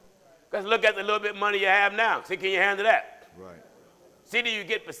 Because look at the little bit of money you have now. See, can you handle that? Right. See, do you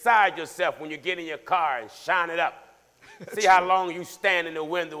get beside yourself when you get in your car and shine it up? See That's how right. long you stand in the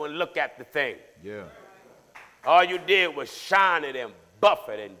window and look at the thing. Yeah. All you did was shine it and buff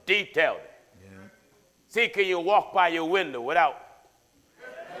it and detail it. Yeah. See, can you walk by your window without?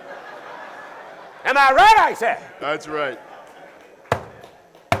 Am I right, I said? That's right.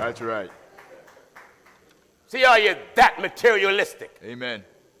 That's right. See, are you that materialistic? Amen.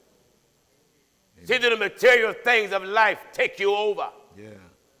 See, do the material things of life take you over? Yeah.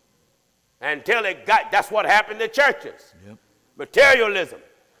 Until it got, that's what happened to churches. Yep. Materialism.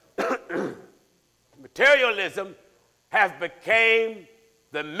 Materialism has become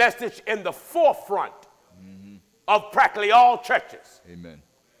the message in the forefront of practically all churches. Amen.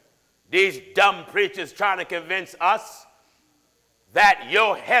 These dumb preachers trying to convince us that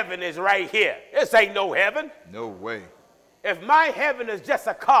your heaven is right here. This ain't no heaven. No way. If my heaven is just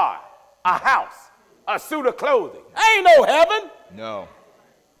a car, a house, a suit of clothing, ain't no heaven. No.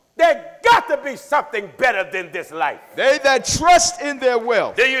 There got to be something better than this life. They that trust in their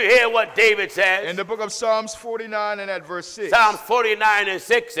wealth. Do you hear what David says? In the book of Psalms 49 and at verse 6. Psalms 49 and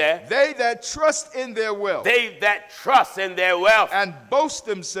 6 says, They that trust in their wealth. they that trust in their wealth And boast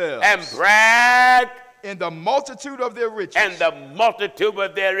themselves. and brag In the multitude of their riches. and the multitude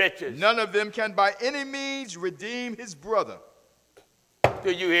of their riches. None of them can by any means redeem his brother.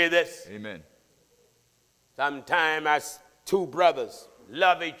 Do you hear this? Amen. Sometimes as two brothers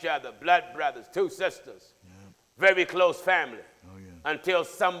love each other, blood brothers, two sisters, very close family, Oh, yeah. until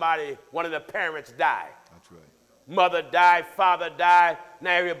somebody, one of the parents died. That's right. Mother died, father died,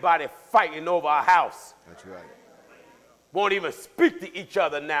 now everybody fighting over a house. That's right. Won't even speak to each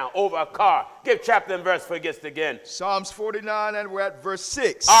other now over a car. Give chapter and verse forgets again. Psalms 49 and we're at verse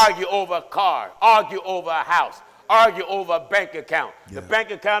 6. Argue over a car, argue over a house, argue over a bank account. Yeah. The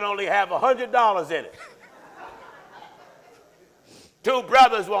bank account only have $100 in it. Two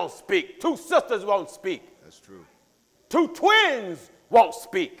brothers won't speak. Two sisters won't speak. That's true. Two twins won't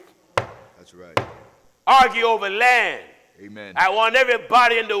speak. That's right. Argue over land. Amen. I want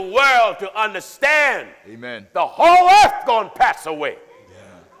everybody in the world to understand Amen. the whole earth gonna pass away.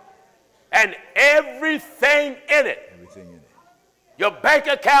 Yeah. And everything in it. Everything in it. Your bank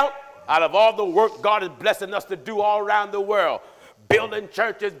account, out of all the work God is blessing us to do all around the world, building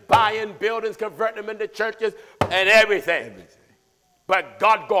churches, buying buildings, converting them into churches, and everything. Everything. but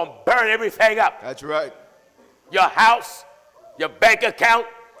God gonna burn everything up. That's right. Your house, your bank account,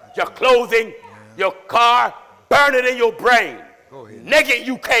 your clothing, your car, burn it in your brain. Go ahead. Naked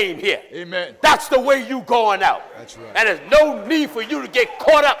you came here. Amen. That's the way you going out. That's right. And there's no need for you to get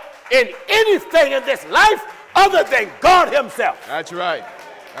caught up in anything in this life other than God himself. That's right.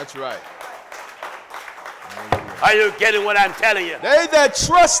 That's right. Are you getting what I'm telling you? They that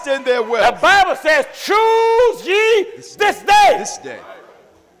trust in their wealth. The Bible says, choose ye this day. This day.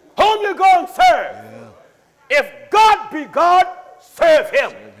 Whom you going to serve. Yeah. If God be God, serve him.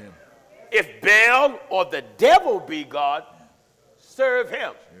 Serve him. If Baal or the devil be God, serve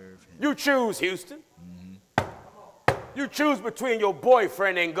him. Serve him. You choose, Houston. You choose between your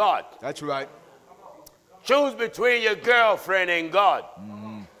boyfriend and God. That's right. Choose between your girlfriend and God.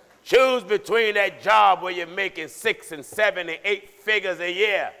 Choose between that job where you're making 6 and 7 and 8 figures a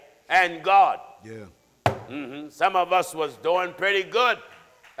year and God. Yeah. Some of us was doing pretty good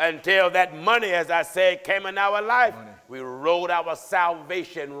until that money, as I said, came in our life. Money. We rolled our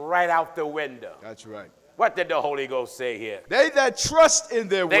salvation right out the window. That's right. What did the Holy Ghost say here? They that trust in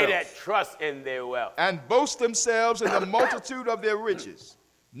their They wealth. that trust in their wealth. And boast themselves in the multitude of their riches.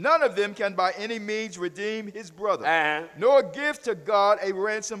 None of them can by any means redeem his brother, nor give to God a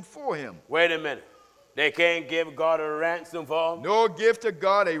ransom for him. Wait a minute. They can't give God a ransom for him? Nor give to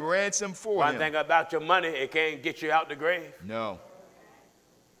God a ransom for One him. thing about your money, it can't get you out the grave. No.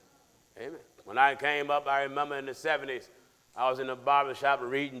 Amen. When I came up, I remember in the 70s, I was in a barber shop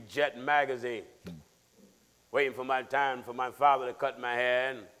reading Jet magazine, waiting for my time for my father to cut my hair.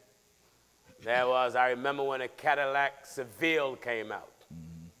 And there was, I remember when a Cadillac Seville came out.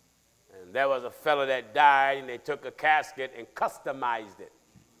 And there was a fellow that died, and they took a casket and customized it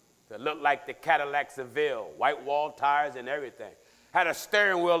to look like the Cadillac Seville, white wall tires and everything. Had a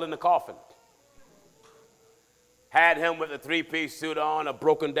steering wheel in the coffin. Had him with a 3-piece suit on, a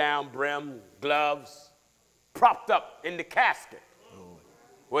broken down brim, gloves, propped up in the casket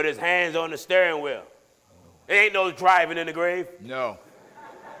with his hands on the steering wheel. There ain't no driving in the grave. No.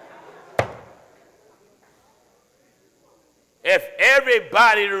 If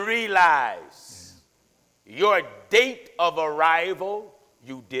everybody realized your date of arrival,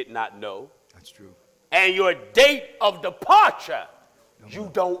 you did not know. That's true. And your date of departure,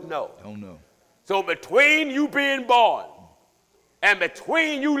 you don't know. Don't know. So between you being born and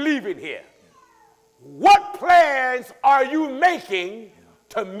between you leaving here, what plans are you making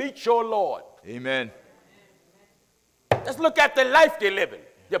to meet your Lord? Amen. Let's look at the life they're living.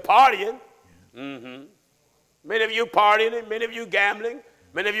 You're partying. Many of you partying, many of you gambling,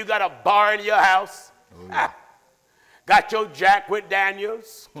 many of you got a bar in your house. Oh, yeah. Got your Jack with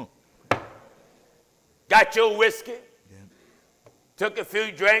Daniels. Got your whiskey. Yeah. Took a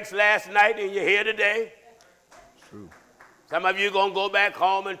few drinks last night and you're here today. True. Some of you going to go back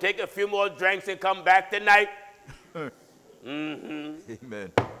home and take a few more drinks and come back tonight.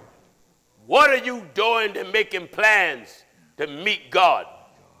 Amen. What are you doing to making plans to meet God?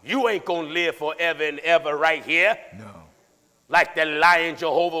 You ain't going to live forever and ever right here. No. Like the lying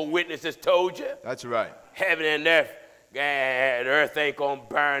Jehovah Witnesses told you. That's right. Heaven and earth, the earth ain't going to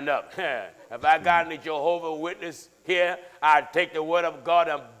burn up. If I got any Jehovah Witness here, I'd take the word of God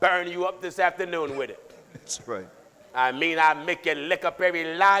and burn you up this afternoon with it. That's right. I mean, I make you lick up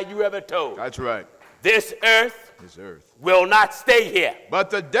every lie you ever told. That's right. This earth Earth will not stay here. But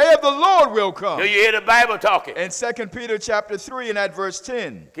the day of the Lord will come. Do you hear the Bible talking? In 2 Peter chapter 3 and at verse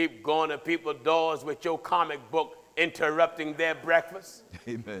 10. Keep going to people's doors with your comic book interrupting their breakfast.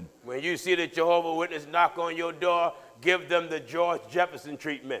 Amen. When you see the Jehovah Witness knock on your door, give them the George Jefferson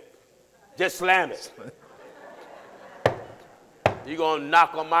treatment. Just slam it. You're going to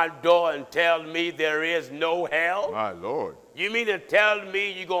knock on my door and tell me there is no hell? My Lord. You mean to tell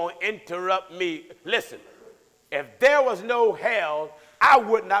me you're going to interrupt me? Listen, if there was no hell, I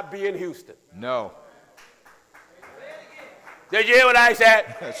would not be in Houston. No. Did you hear what I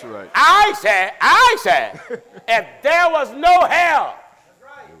said? That's right. I said, if there was no hell,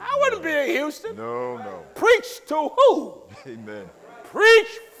 I wouldn't be in Houston. No, no. Preach to who? Amen.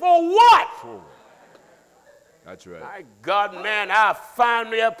 Preach for what? Forward. That's right. My God, man, I find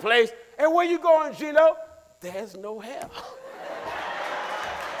me a place. And where you going, Gino? There's no hell.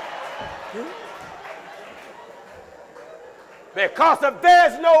 Because if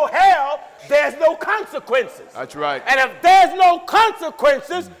there's no hell, there's no consequences. That's right. And if there's no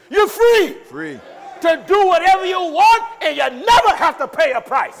consequences, you're free. Free. To do whatever you want, and you never have to pay a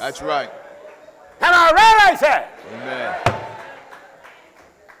price. That's right. Am I right, I said? Amen.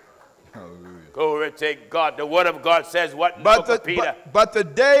 Hallelujah. Glory to God. The word of God says what in the book of Peter? But the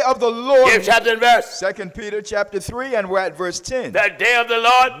day of the Lord. Give chapter and verse. 2 Peter chapter 3, and we're at verse 10. The day of the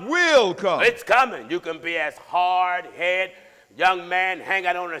Lord will come. It's coming. You can be as hard-headed young man hanging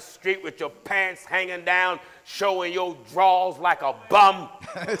out on the street with your pants hanging down, showing your drawers like a bum.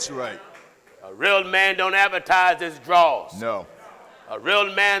 That's right. A real man don't advertise his drawers. No. A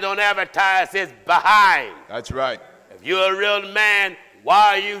real man don't advertise his behind. That's right. If you're a real man, why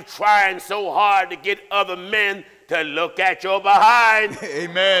are you trying so hard to get other men to look at your behind?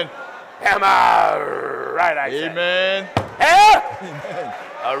 Amen. Am I right? I said. Amen. Huh? Amen.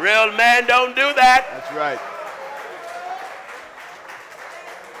 A real man don't do that. That's right.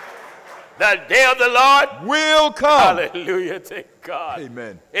 The day of the Lord will come. Hallelujah to God.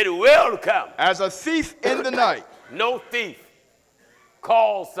 Amen. It will come. As a thief in the night. No thief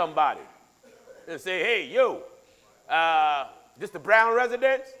calls somebody and say, hey, you, this the Brown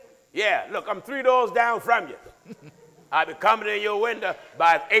residence? Yeah, look, I'm 3 doors down from you. I'll be coming in your window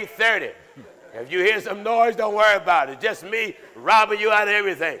by 8:30. If you hear some noise, don't worry about it. Just me robbing you out of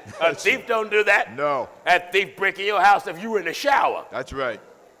everything. A thief don't do that. No. That thief breaking your house if you were in the shower. That's right.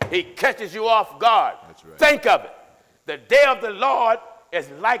 He catches you off guard. That's right. Think of it. The day of the Lord is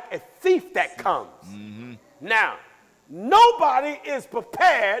like a thief that comes. Mm-hmm. Now, nobody is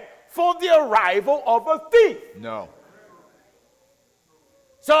prepared for the arrival of a thief. No.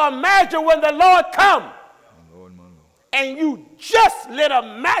 So imagine when the Lord comes My Lord, my Lord. and you just lit a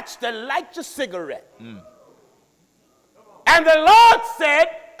match to light your cigarette. And the Lord said,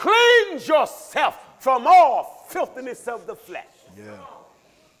 cleanse yourself from all filthiness of the flesh. Yeah.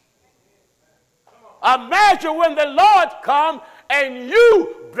 Imagine when the Lord comes and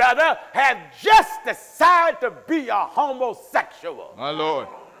you, brother, have just decided to be a homosexual. My Lord.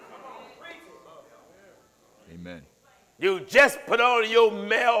 Amen. You just put on your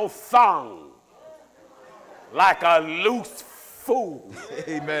male thong like a loose fool.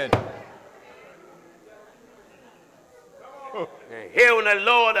 Amen. And here when the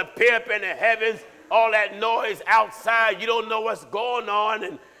Lord appear up in the heavens, all that noise outside, you don't know what's going on,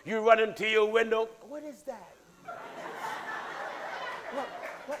 and you run into your window. What is that?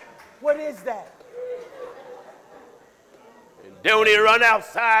 What is that? And then when he run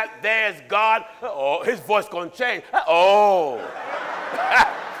outside, there's God. Oh, his voice gonna change. Oh.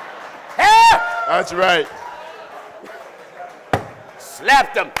 That's right.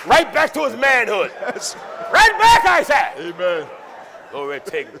 Slapped him right back to his manhood. That's Right back, I said. Amen. Glory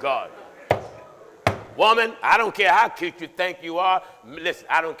to God. Woman, I don't care how cute you think you are. Listen,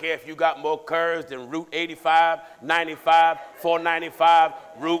 I don't care if you got more curves than Route 85, 95, 495,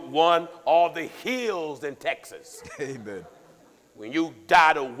 Route 1, all the hills in Texas. Amen. When you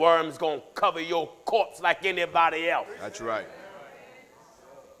die, the worm's going to cover your corpse like anybody else. That's right.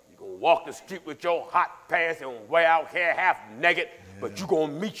 You're going to walk the street with your hot pants and wear out hair half naked, but you're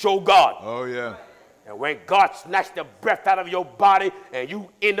going to meet your God. Oh, yeah. And when God snatched the breath out of your body and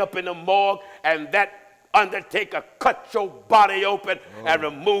you end up in the morgue and that undertaker cut your body open and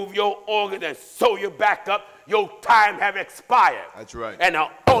remove your organs and sew you back up, your time have expired. That's right. And the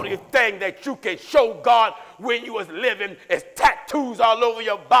only thing that you can show God when you was living is tattoos all over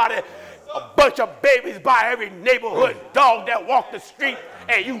your body, a bunch of babies by every neighborhood dog that walked the street,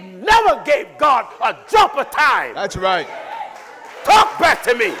 and you never gave God a jump of time. That's right. Talk back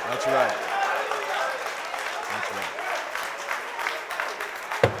to me. That's right.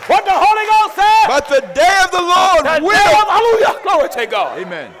 What the Holy Ghost said? But the day of the Lord Hallelujah, glory to God.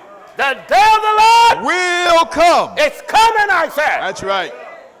 Amen. The day of the Lord Will come. it's coming, I said. That's right.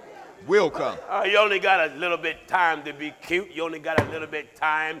 Will come. You only got a little bit time to be cute. You only got a little bit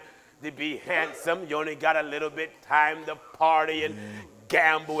time to be handsome. You only got a little bit time to party and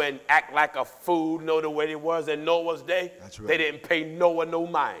gamble and act like a fool. Know the way it was in Noah's day? That's right. They didn't pay Noah no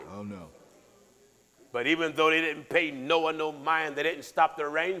mind. Oh, no. But even though they didn't pay Noah no mind, they didn't stop the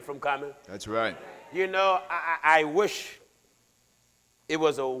rain from coming. That's right. You know, I wish it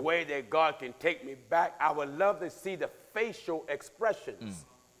was a way that God can take me back. I would love to see the facial expressions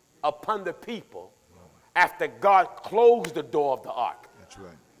upon the people after God closed the door of the ark. That's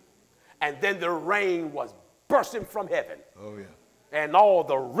right. And then the rain was bursting from heaven. Oh, yeah. And all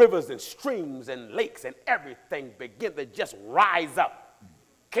the rivers and streams and lakes and everything began to just rise up.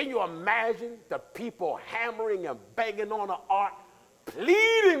 Can you imagine the people hammering and banging on the ark,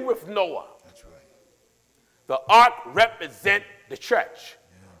 pleading with Noah? That's right. The ark represents the church.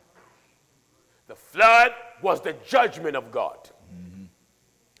 Yeah. The flood was the judgment of God.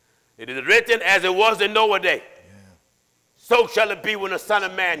 It is written as it was in Noah's day. Yeah. So shall it be when the Son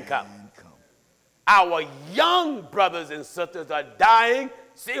of Man comes. Our young brothers and sisters are dying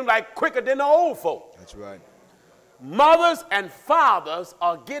seem like quicker than the old folk. That's right. Mothers and fathers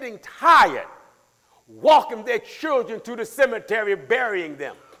are getting tired walking their children to the cemetery, burying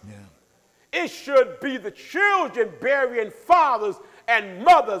them. Yeah. It should be the children burying fathers and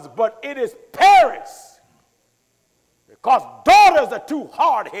mothers, but it is parents. Because daughters are too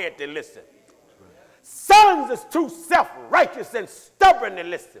hard-headed to listen. Sons is too self-righteous and stubborn to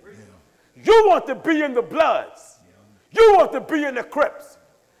listen. Yeah. You want to be in the Bloods. Yeah. You want to be in the Crips.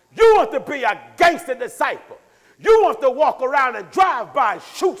 You want to be a gangster disciple. You want to walk around and drive by and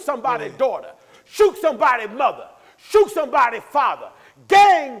shoot somebody's daughter, shoot somebody's mother, shoot somebody's father,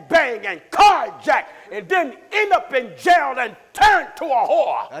 gang bang and carjack, and then end up in jail and turn to a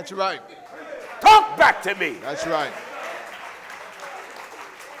whore. That's right. Talk back to me. That's right.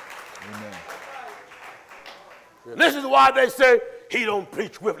 Amen. And this is why they say he don't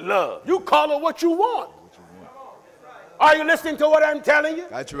preach with love. You call it what you want. Are you listening to what I'm telling you?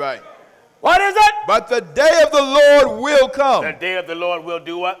 That's right. What is it? But the day of the Lord will come. The day of the Lord will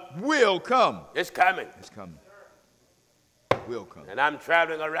do what? Will come. It's coming. It's coming. Will come. And I'm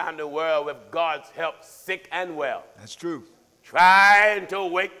traveling around the world with God's help, sick and well. That's true. Trying to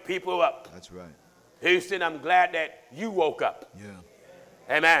wake people up. That's right. Houston, I'm glad that you woke up.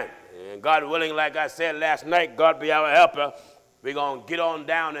 Yeah. Amen. And God willing, like I said last night, God be our helper. We're going to get on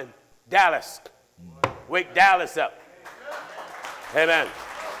down in Dallas. Wake Dallas up. Amen.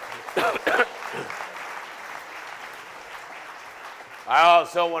 I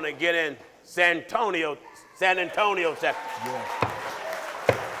also want to get in San Antonio, Texas. Yeah.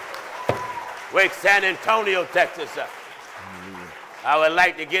 Wake San Antonio, Texas up. I would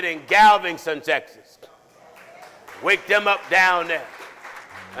like to get in Galveston, Texas. Wake them up down there.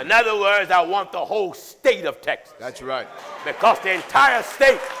 In other words, I want the whole state of Texas. That's right. Because the entire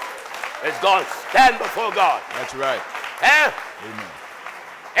state is going to stand before God. That's right. Eh? Amen.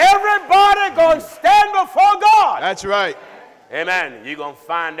 Everybody going to stand before God. That's right. Amen. You're going to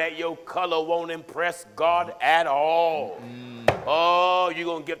find that your color won't impress God at all. Oh, you're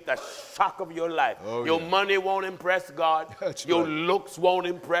going to get the shock of your life. Oh, your money won't impress God. That's your right. looks won't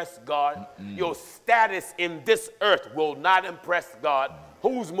impress God. Your status in this earth will not impress God.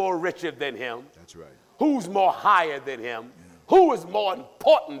 Who's more richer than him? That's right. Who's more higher than him? Yeah. Who is more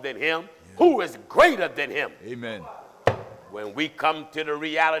important than him? Yeah. Who is greater than him? Amen. When we come to the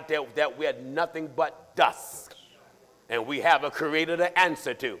reality that we are nothing but dust, and we have a creator to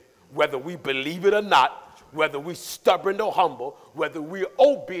answer to, whether we believe it or not, whether we're stubborn or humble, whether we're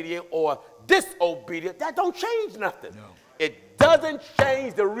obedient or disobedient, that don't change nothing. No. It doesn't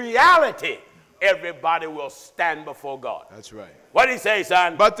change the reality. Everybody will stand before God. That's right. What did he say,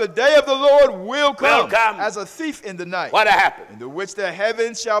 son? But the day of the Lord will come, as a thief in the night. What happened? In the which the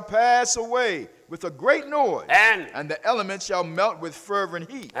heavens shall pass away with a great noise, and the elements shall melt with fervent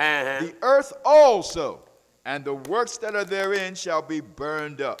heat. The earth also, and the works that are therein shall be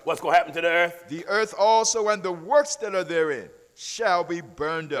burned up. What's going to happen to the earth? The earth also and the works that are therein shall be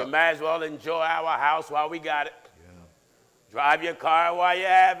burned up. You might as well enjoy our house while we got it. Yeah. Drive your car while you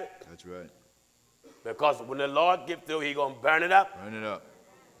have it. That's right. Because when the Lord gets through, he's going to burn it up. Burn it up.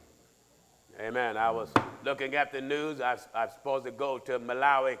 Amen. I was looking at the news. I'm supposed to go to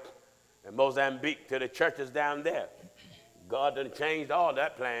Malawi and Mozambique to the churches down there. God done changed all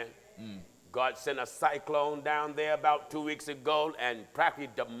that plan. God sent a cyclone down there about 2 weeks ago and practically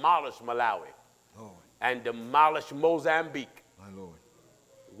demolished Malawi. Lord. And demolished Mozambique. My Lord.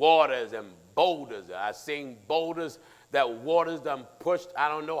 Waters and boulders. I've seen boulders that waters done pushed I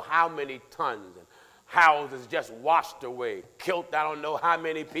don't know how many tons. And houses just washed away. Killed I don't know how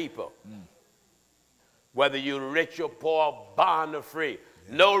many people. Whether you're rich or poor, bond or free.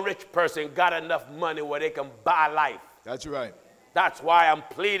 Yeah. No rich person got enough money where they can buy life. That's right. That's why I'm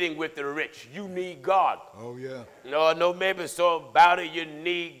pleading with the rich. You need God. Oh, yeah. No, maybe so about it. You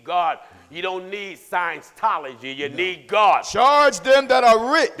need God. You don't need Scientology. You need God. Charge them that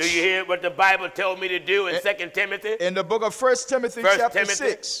are rich. Do you hear what the Bible told me to do in 2 Timothy? In the book of 1 Timothy chapter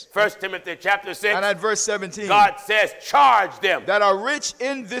 6. 1 Timothy chapter 6. And at verse 17. God says, charge them. That are rich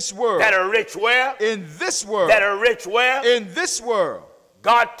in this world. That are rich where? In this world. That are rich where? In this world.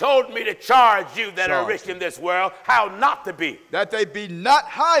 God told me to charge you that are rich in this world how not to be. That they be not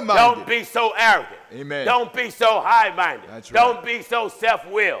high-minded. Don't be so arrogant. Amen. Don't be so high-minded. That's right. Don't be so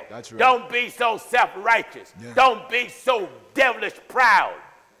self-willed. That's right. Don't be so self-righteous. Yeah. Don't be so devilish proud.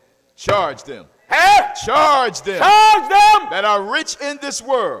 Charge them. Huh? Charge them. Charge them. That are rich in this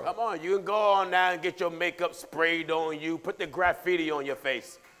world. Come on, you can go on now and get your makeup sprayed on you. Put the graffiti on your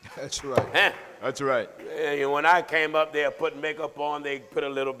face. That's right. Huh? That's right. And when I came up there putting makeup on, they put a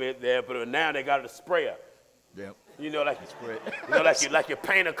little bit there. But now they got a sprayer. Yep. You know, like you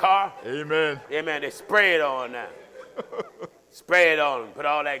paint a car. Amen. Amen. They spray it on now. Spray it on. Put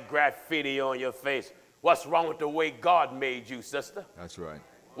all that graffiti on your face. What's wrong with the way God made you, sister? That's right.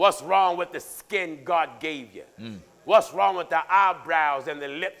 What's wrong with the skin God gave you? What's wrong with the eyebrows and the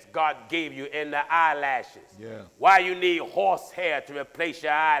lips God gave you and the eyelashes? Yeah. Why you need horse hair to replace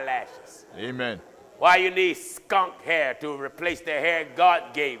your eyelashes? Amen. Why you need skunk hair to replace the hair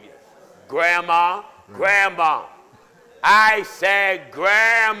God gave you? Grandma, grandma. I said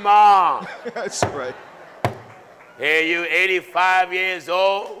grandma. That's right. Here you 85 years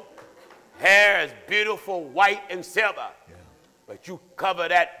old. Hair is beautiful, white and silver. Yeah. But you cover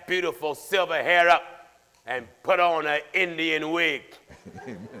that beautiful silver hair up and put on an Indian wig.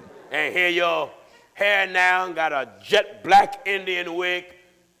 Amen. And here your hair now got a jet black Indian wig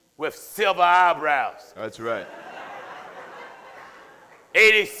with silver eyebrows. That's right.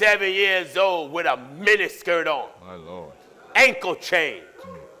 87 years old with a miniskirt on. My Lord. Ankle chain.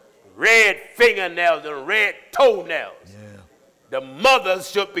 Red fingernails and red toenails. Yeah. The mothers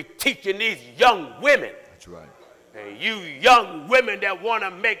should be teaching these young women. That's right. And you young women that want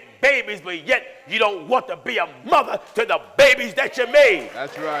to make babies, but yet you don't want to be a mother to the babies that you made.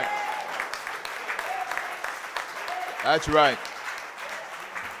 That's right. That's right.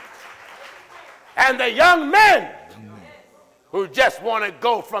 And the young men who just want to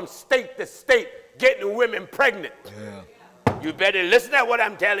go from state to state getting women pregnant. Yeah. You better listen to what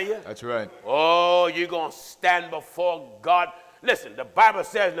I'm telling you. That's right. Oh, you're going to stand before God. Listen, the Bible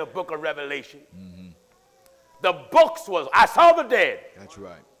says in the book of Revelation, the books was, I saw the dead. That's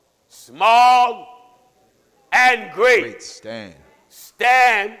right. Small and great. Great stand.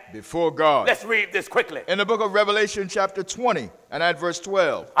 Stand before God. Let's read this quickly. In the book of Revelation chapter 20 and at verse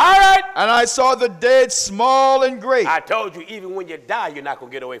 12. All right. And I saw the dead small and great. I told you, even when you die, you're not going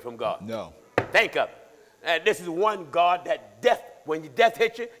to get away from God. No. Think of it. And this is one God that death, when your death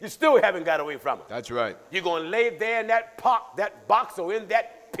hits you, you still haven't got away from it. That's right. You're going to lay there in that box or in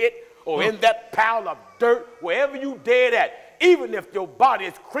that pit or in that pile of dirt, wherever you dead at. Even if your body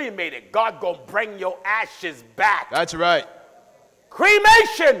is cremated, God going to bring your ashes back. That's right.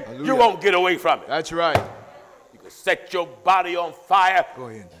 Cremation, Hallelujah. You won't get away from it. That's right. You can set your body on fire,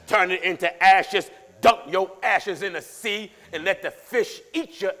 turn it into ashes, dunk your ashes in the sea, and let the fish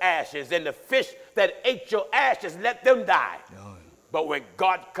eat your ashes. And the fish that ate your ashes, let them die. Oh. But when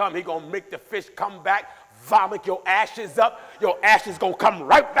God comes, he's going to make the fish come back, vomit your ashes up. Your ashes going to come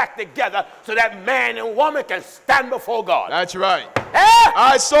right back together so that man and woman can stand before God. That's right.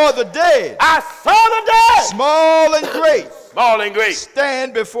 I saw the dead. I saw the dead. Small and great. Small and great.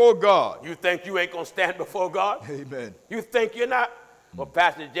 Stand before God. You think you ain't going to stand before God? Amen. You think you're not? Well,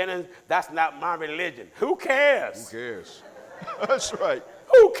 Pastor Jennings, that's not my religion. Who cares? Who cares? That's right.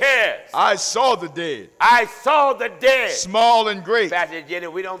 Who cares? I saw the dead. I saw the dead. Small and great. Pastor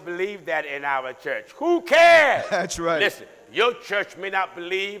Jennings, we don't believe that in our church. Who cares? That's right. Listen, your church may not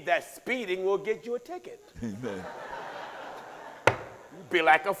believe that speeding will get you a ticket. Amen. Be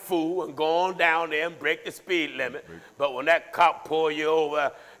like a fool and go on down there and break the speed limit. But when that cop pull you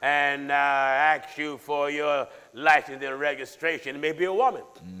over and asks you for your license and registration, it may be a woman.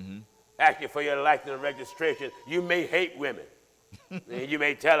 Ask you for your license and registration. You may hate women. And you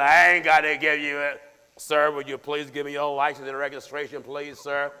may tell her, I ain't got to give you it. Sir, would you please give me your license and registration, please,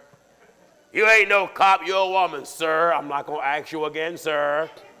 sir? You ain't no cop, you're a woman, sir. I'm not going to ask you again, sir.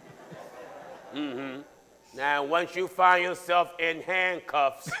 Now, once you find yourself in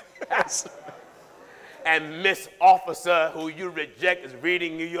handcuffs and Miss Officer, who you reject, is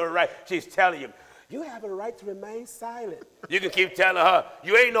reading you your right, she's telling you, you have a right to remain silent. You can keep telling her,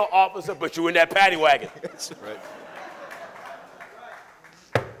 you ain't no officer, but you in that paddy wagon. That's right.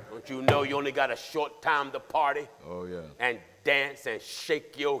 Don't you know you only got a short time to party? Oh, yeah. And dance and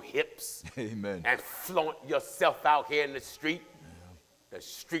shake your hips. Amen. And flaunt yourself out here in the street. The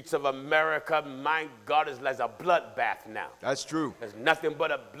streets of America, my God, is like a bloodbath now. That's true. There's nothing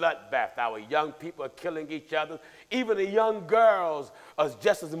but a bloodbath. Our young people are killing each other. Even the young girls are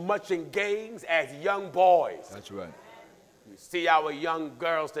just as much in gangs as young boys. That's right. You see our young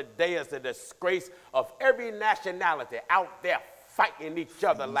girls today as a disgrace of every nationality out there fighting each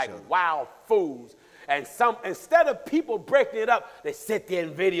other like wild fools. And some, instead of people breaking it up, they sit there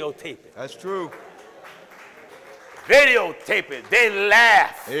and videotape it. That's true. Videotape it, then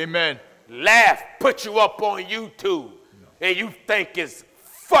laugh. Amen. Laugh, put you up on YouTube, and you think it's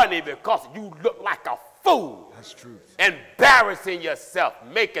funny because you look like a fool. That's true. Embarrassing yourself,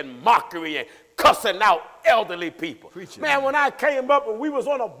 making mockery and cussing out elderly people. Man, when I came up and we was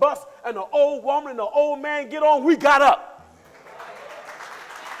on a bus and the old woman and the old man get on, we got up.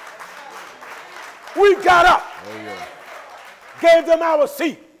 We got up, Oh, yeah. gave them our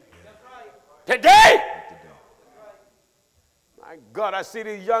seat. Today, my God, I see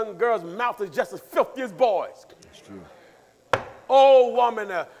these young girls' mouth is just as filthy as boys. That's true. Old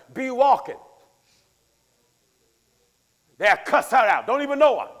woman be walking. They'll cuss her out. Don't even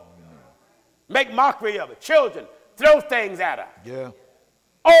know her. Make mockery of her. Children throw things at her. Yeah.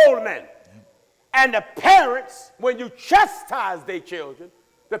 Old men. And the parents, when you chastise their children,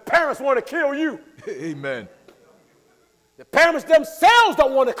 the parents want to kill you. Amen. The parents themselves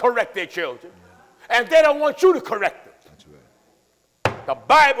don't want to correct their children. And they don't want you to correct them. That's right. The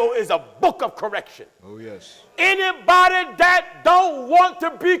Bible is a book of correction. Oh, yes. Anybody that don't want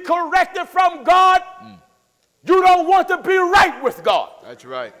to be corrected from God, you don't want to be right with God. That's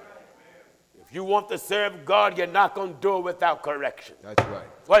right. If you want to serve God, you're not going to do it without correction. That's right.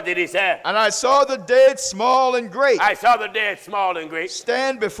 What did he say? And I saw the dead, small and great, I saw the dead, small and great.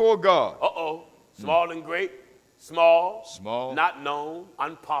 stand before God. Uh-oh. Small and great. Small. Small. Not known.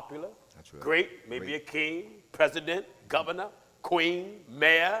 Unpopular. That's right. Great. Maybe Great. a king, president, governor, queen,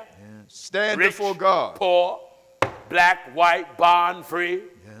 mayor. Yeah. Stand Rich, before God. poor, black, white, bond free.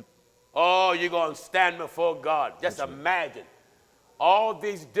 Yeah. Oh, you're going to stand before God. Just imagine all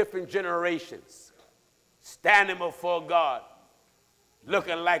these different generations standing before God,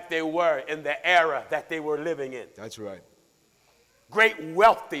 looking like they were in the era that they were living in. That's right. Great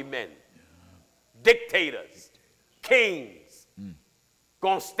wealthy men, dictators, kings,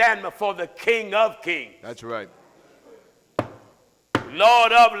 going to stand before the King of Kings, That's right.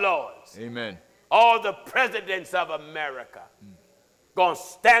 Lord of Lords. Amen. All the presidents of America going to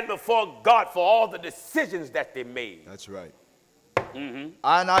stand before God for all the decisions that they made. That's right. And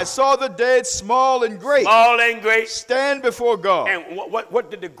I saw the dead, small and great, Small and great. stand before God. And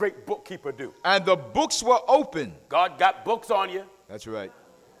what did the great bookkeeper do? And the books were open. God got books on you. That's right.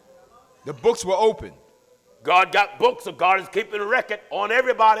 The books were open. God got books, so God is keeping a record on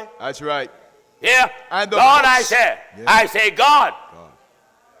everybody. That's right. Yeah. And the God, books- I say God God.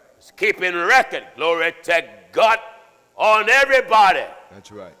 is keeping a record. Glory to God on everybody.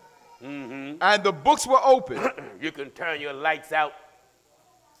 That's right. And the books were open. You can turn your lights out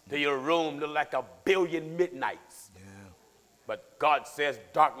to your room, look like a billion midnights. Yeah. But God says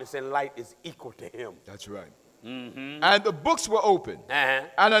darkness and light is equal to him. That's right. And the books were open. Uh-huh.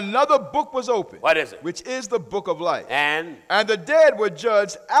 And another book was open. What is it? Which is the book of life. And And the dead were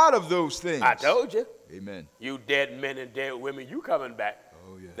judged out of those things. I told you, Amen. you dead men and dead women, you coming back.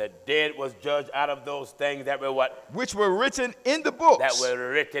 Oh, yeah. The dead was judged out of those things that were what? Which were written in the books. That were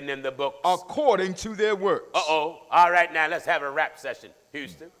written in the books. according to their works. Uh-oh. All right, now let's have a rap session,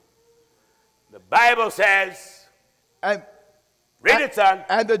 Houston. The Bible says, And read it, son.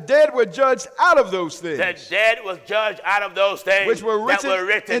 And the dead were judged out of those things. The dead was judged out of those things Which were that were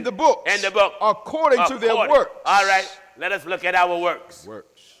written in the books. In the book. According to their works. All right, let us look at our works.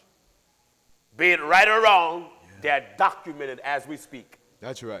 Works. Be it right or wrong, they're documented as we speak.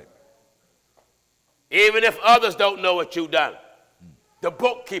 That's right. Even if others don't know what you've done, the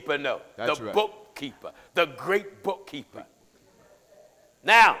bookkeeper knows. That's the right. bookkeeper, the great bookkeeper.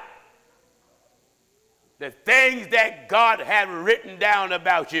 Now, the things that God had written down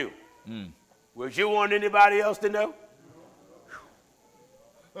about you, would you want anybody else to know?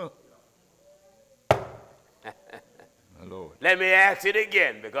 My Lord. Let me ask it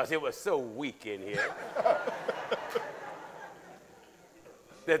again because it was so weak in here.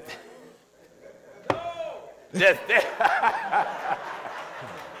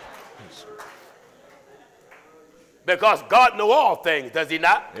 Because God knows all things, does he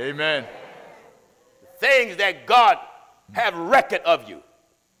not? Amen. Things that God have record of you.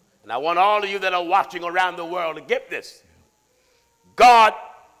 And I want all of you that are watching around the world to get this. God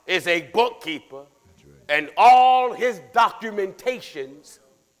is a bookkeeper, and all his documentations,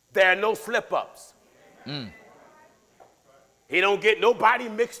 there are no slip-ups. He don't get nobody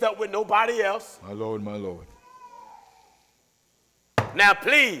mixed up with nobody else. My Lord, my Lord. Now,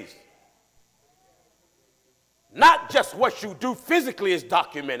 please, not just what you do physically is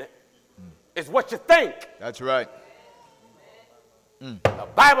documented, it's what you think. That's right. The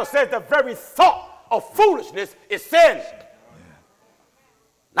Bible says the very thought of foolishness is sin.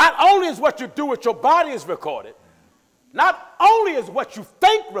 Not only is what you do with your body is recorded, not only is what you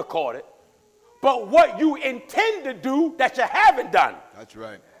think recorded, but what you intend to do that you haven't done. That's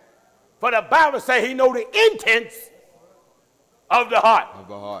right. For the Bible says he knows the intents of the heart. Of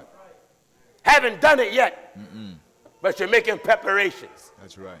the heart. Haven't done it yet, but you're making preparations.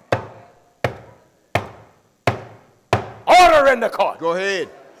 That's right. Order in the court. Go ahead.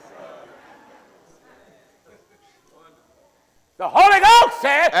 The Holy Ghost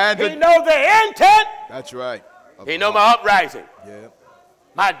said he knows the intent. That's right. He knows my uprising. Yeah.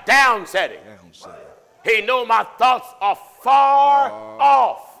 My downsetting. Downsetting. He knows my thoughts are far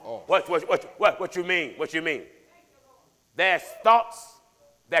off. What you mean? What you mean? There's thoughts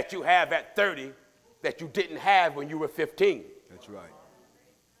that you have at 30 that you didn't have when you were 15. That's right.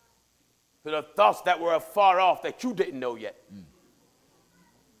 So the thoughts that were far off that you didn't know yet.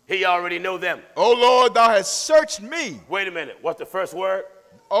 He already know them. Oh Lord, thou hast searched me. Wait a minute. What's the first word?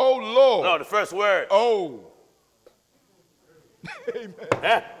 Oh Lord. No, the first word. Oh. Amen.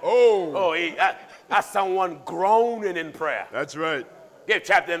 Huh? Oh. Oh, that's someone groaning in prayer. That's right. Give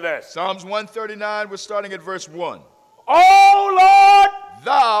chapter and verse. Psalms 139, we're starting at verse 1. Oh Lord,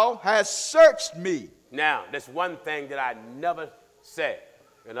 thou hast searched me. Now, there's one thing that I never said.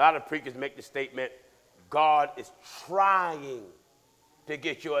 And a lot of preachers make the statement, God is trying to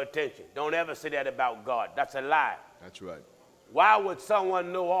get your attention. Don't ever say that about God. That's a lie. That's right. Why would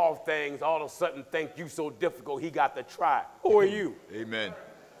someone know all things, all of a sudden think you so difficult he got to try? Who are you? Amen.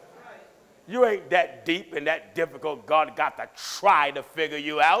 You ain't that deep and that difficult. God got to try to figure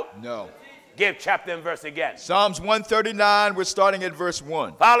you out. No. Give chapter and verse again. Psalms 139, we're starting at verse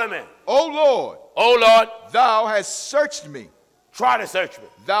 1. Follow me. O Lord. O Lord. Thou hast searched me. Try to search me.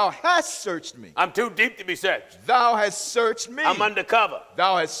 Thou hast searched me. I'm too deep to be searched. Thou hast searched me. I'm undercover.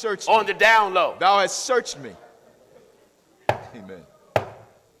 Thou hast searched me. On the down low. Thou hast searched me. Amen.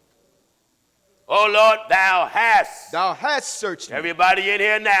 Oh Lord, thou hast. Thou hast searched me. Everybody in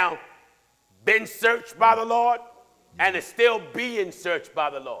here now been searched by the Lord and is still being searched by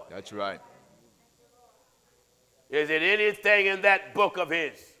the Lord. That's right. Is it anything in that book of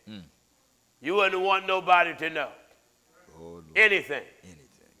his you wouldn't want nobody to know? Oh, Lord. Anything. Anything.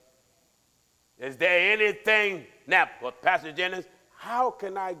 Is there anything? Now, well, Pastor Jennings, how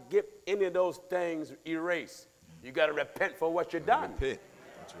can I get any of those things erased? You got to repent for what you've done. Repent.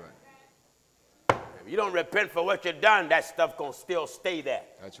 That's right. If you don't repent for what you've done, that stuff going to still stay there.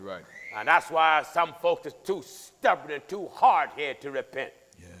 That's right. And that's why some folks are too stubborn and too hard-headed to repent.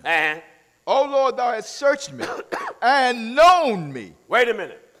 Yeah. O Lord, thou hast searched me and known me. Wait a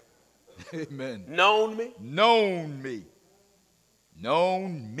minute. Amen. Known me? Known me.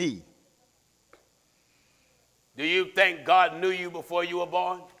 Known me. Do you think God knew you before you were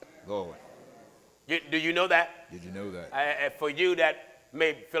born? Lord. Do you know that? Did you know that? For you that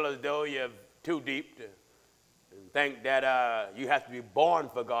may feel as though you're too deep to think that you have to be born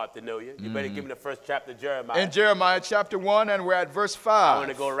for God to know you, you better give me the first chapter of Jeremiah. In Jeremiah chapter 1, and we're at verse 5. I want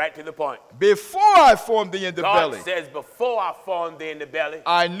to go right to the point. Before I formed thee in the belly. God says, before I formed thee in the belly.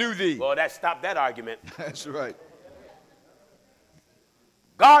 I knew thee. Well, stop that argument. That's right.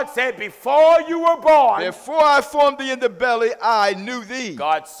 God said, before you were born. Before I formed thee in the belly, I knew thee.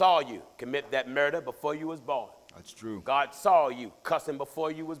 God saw you commit that murder before you was born. That's true. God saw you cussing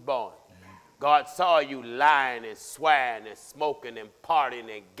before you was born. God saw you lying and swearing and smoking and partying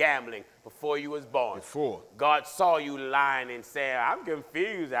and gambling before you was born. Before. God saw you lying and saying, I'm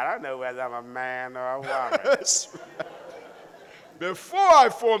confused. I don't know whether I'm a man or a woman. That's right. Before I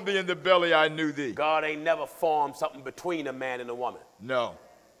formed thee in the belly, I knew thee. God ain't never formed something between a man and a woman. No.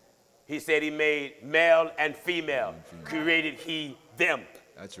 He said he made male and female. Created he them.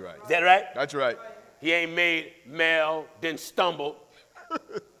 That's right. Is that right? That's right. He ain't made male, then stumbled.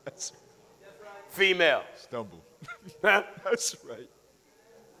 That's female. Stumble. Huh? That's right.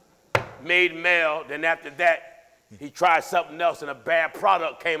 Made male, then after that, he tried something else and a bad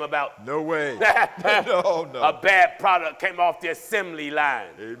product came about. No way. No. A bad product came off the assembly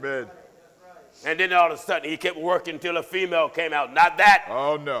line. Amen. And then all of a sudden, he kept working until a female came out. Not that.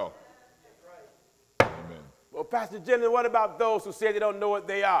 Oh, no. Amen. Well, Pastor Jennings, what about those who say they don't know what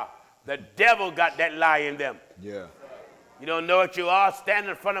they are? The devil got that lie in them. Yeah. You don't know what you are? Stand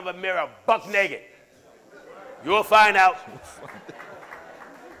in front of a mirror, buck naked. You'll find out.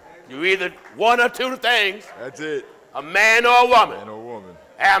 You're either one or two things. That's it. A man or a woman. Man or woman.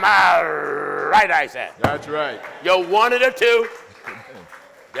 Am I right, I said? That's right. You're one of the two.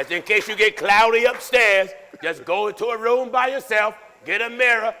 Just in case you get cloudy upstairs, just go into a room by yourself, get a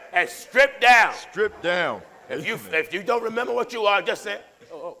mirror, and strip down. Strip down. If you don't remember what you are, just say,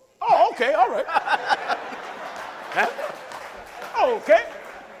 oh okay, all right. Huh? Oh, okay.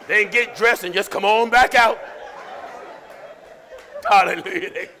 Then get dressed and just come on back out. Hallelujah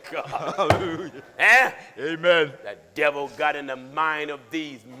to God. Hallelujah. Eh? Amen. The devil got in the mind of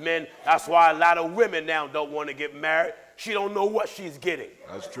these men. That's why a lot of women now don't want to get married. She don't know what she's getting.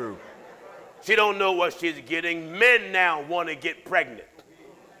 That's true. She don't know what she's getting. Men now want to get pregnant.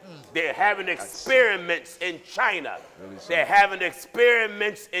 They're having experiments in China. They're having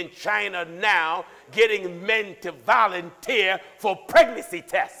experiments in China now getting men to volunteer for pregnancy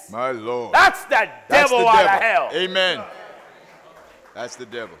tests. My Lord. That's the devil out of hell. Amen. That's the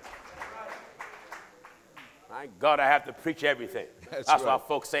devil. My God, I have to preach everything. That's right. Why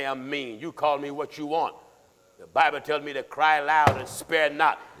folks say I'm mean. You call me what you want. The Bible tells me to cry loud and spare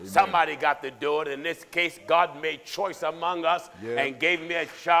not. Amen. Somebody got to do it. In this case, God made choice among us and gave me a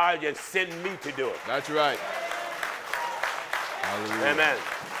charge and sent me to do it. That's right. Hallelujah. Amen.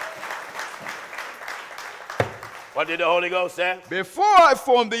 What did the Holy Ghost say? Before I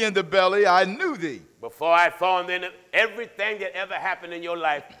formed thee in the belly, I knew thee. Before I formed thee, everything that ever happened in your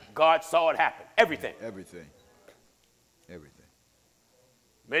life, God saw it happen. Everything. Everything. Everything.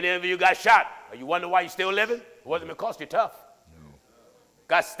 Many of you got shot. You wonder why you're still living? It wasn't because you're tough. No.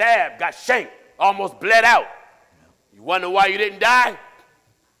 Got stabbed, got shanked, almost bled out. No. You wonder why you didn't die?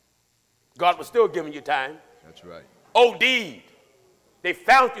 God was still giving you time. That's right. OD'd. They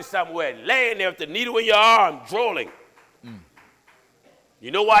found you somewhere, laying there with the needle in your arm, drooling. You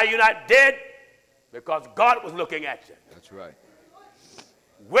know why you're not dead? Because God was looking at you. That's right.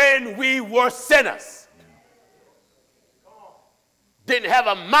 When we were sinners, didn't have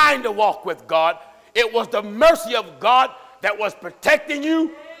a mind to walk with God, it was the mercy of God that was protecting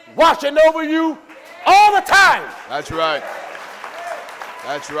you, watching over you all the time. That's right.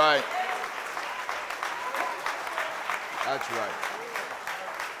 That's right. That's right.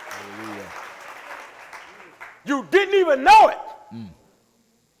 Hallelujah. You didn't even know it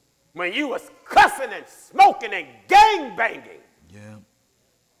when you was cussing and smoking and gang banging. Yeah.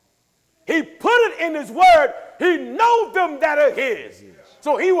 He put it in his word. He knows them that are his.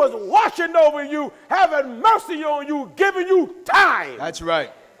 So he was watching over you, having mercy on you, giving you time. That's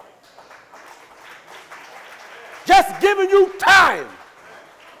right. Just giving you time.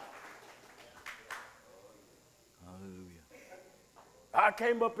 Hallelujah. I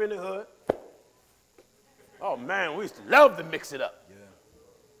came up in the hood. Oh, man, we used to love to mix it up. Yeah.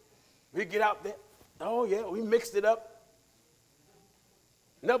 We get out there. Oh, yeah, we mixed it up.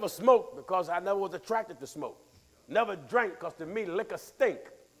 Never smoked because I never was attracted to smoke. Never drank because to me liquor stink.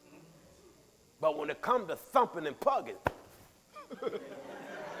 But when it comes to thumping and pugging,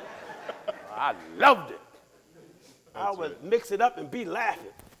 I loved it. I would mix it up and be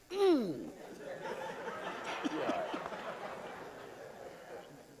laughing. Yeah.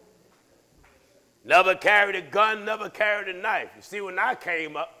 Never carried a gun, never carried a knife. You see, when I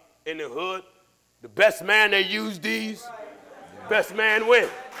came up in the hood, the best man that used these, best man win.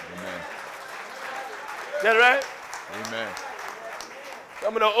 Amen. Is that right? Amen.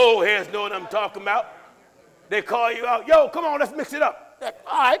 Some of the old heads know what I'm talking about. They call you out, yo, come on, let's mix it up.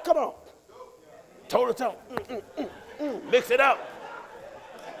 All right, come on. Total tone. Mix it up.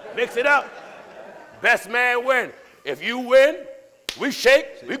 Mix it up. Best man win. If you win, we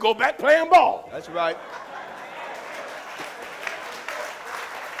shake, we go back playing ball. That's right.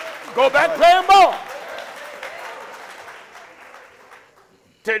 Go back playing ball.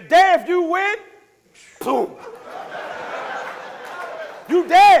 Today, if you win, boom. You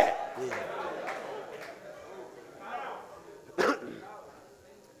dead.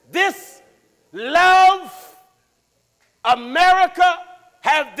 This love, America,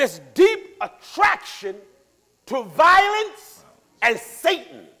 have this deep attraction to violence and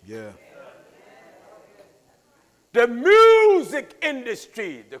Satan. Yeah. The music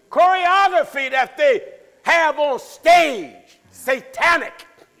industry, the choreography that they have on stage, satanic.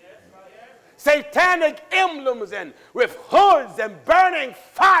 Satanic emblems and with hoods and burning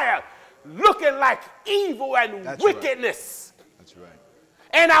fire, looking like evil and wickedness. Right. That's right.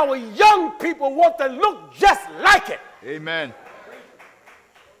 And our young people want to look just like it. Amen.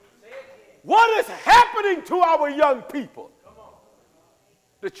 What is happening to our young people?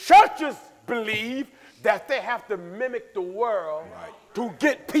 The churches believe that they have to mimic the world to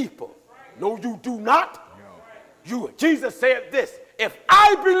get people. No, you do not. No. Jesus said this, if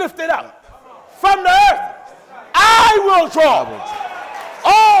I be lifted up from the earth, I will draw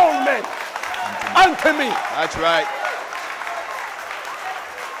all men unto me. That's right.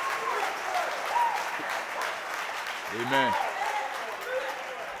 Amen.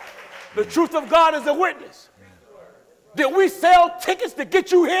 The truth of God is a witness. Did we sell tickets to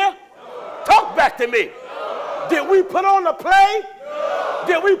get you here? No. Talk back to me. No. Did we put on a play? No.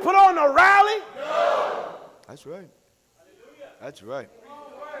 Did we put on a rally? No. That's right. That's right.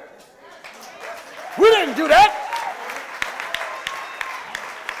 We didn't do that.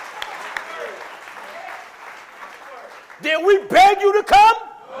 Did we beg you to come?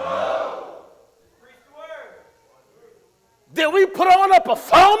 No. Did we put on a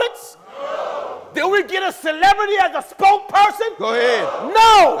performance? No. Did we get a celebrity as a spokesperson? Go ahead.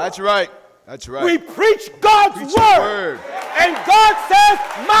 No. That's right. That's right. We preach God's word. And God says,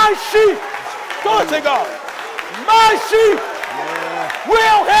 my sheep, glory to God, my sheep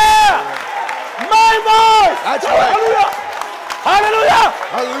will hear my voice. That's right. Hallelujah.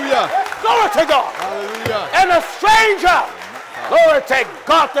 Hallelujah. Glory to God. Hallelujah. And a stranger, glory to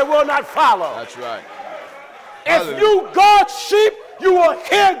God, that will not follow. That's right. If you God's sheep, you will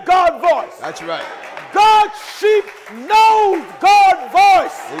hear God's voice. That's right. God's sheep knows God's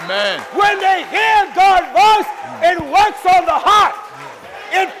voice. Amen. When they hear God's voice, it works on the heart.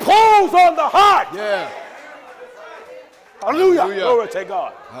 It pulls on the heart. Yeah. Hallelujah. Hallelujah. Glory to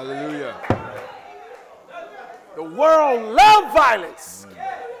God. Hallelujah. The world loves violence.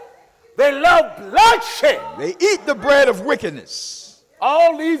 They love bloodshed. They eat the bread of wickedness.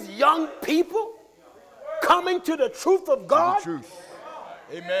 All these young people coming to the truth of God. The truth.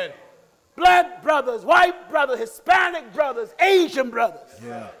 Amen. Black brothers, white brothers, Hispanic brothers, Asian brothers.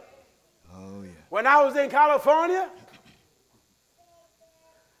 Yeah. Oh, yeah. When I was in California,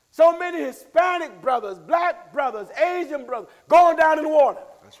 so many Hispanic brothers, black brothers, Asian brothers going down in the water.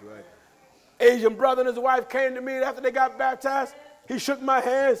 That's right. Asian brother and his wife came to me after they got baptized. He shook my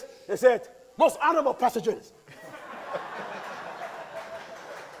hands and said, most honorable Pastor Jennings.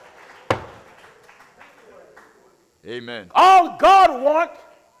 Amen. All God wants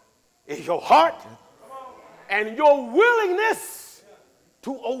is your heart and your willingness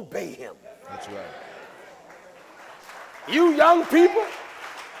to obey him. That's right. You young people,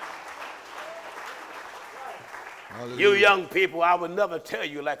 Hallelujah. you young people, I would never tell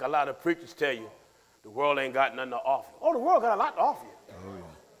you like a lot of preachers tell you, the world ain't got nothing to offer. Oh, the world got a lot to offer you. Oh,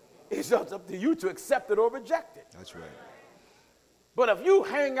 yeah. It's just up to you to accept it or reject it. That's right. But if you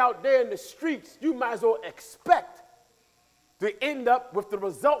hang out there in the streets, you might as well expect to end up with the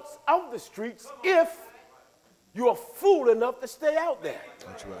results of the streets if you're fool enough to stay out there.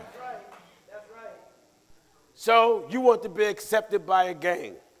 That's right. So you want to be accepted by a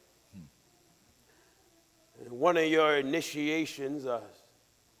gang. And one of your initiations,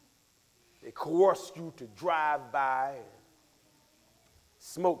 they coerce you to drive by and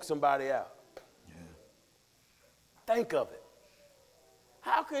smoke somebody out. Yeah. Think of it.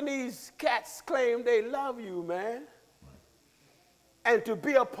 How can these cats claim they love you, man? And to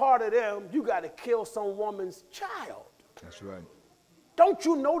be a part of them, you got to kill some woman's child. That's right. Don't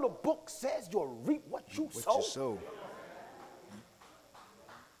you know the book says you'll reap what you sow? What you sow.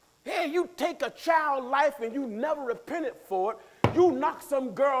 Here, you take a child life and you never repented for it. You knock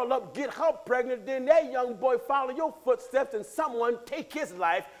some girl up, get her pregnant, then that young boy follow your footsteps and someone take his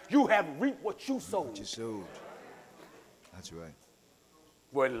life. You have reaped what you sowed. What you sowed. That's right.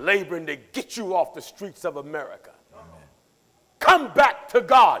 We're laboring to get you off the streets of America. Amen. Come back to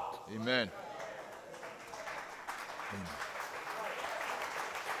God. Amen.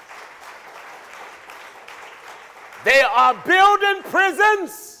 They are building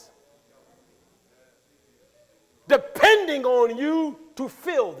prisons depending on you to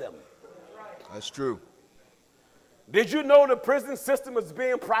fill them. That's true. Did you know the prison system is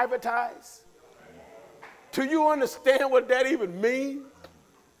being privatized? Do you understand what that even means?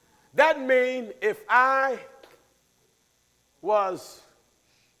 That means if I was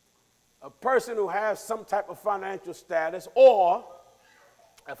a person who has some type of financial status, or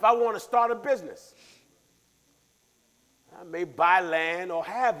if I want to start a business, I may buy land or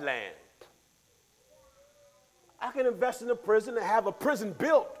have land. I can invest in a prison and have a prison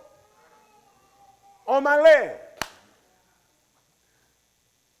built on my land.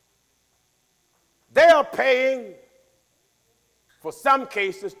 They are paying, for some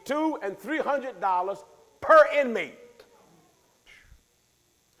cases, $200 and $300 per inmate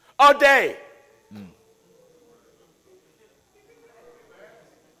a day.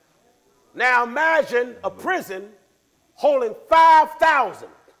 Now imagine a prison holding 5,000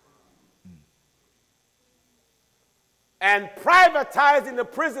 and privatizing the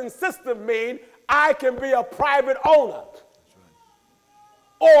prison system means I can be a private owner.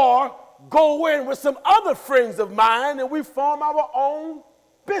 Or go in with some other friends of mine and we form our own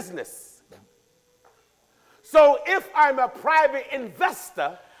business. So if I'm a private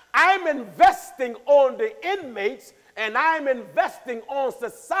investor, I'm investing on the inmates and I'm investing on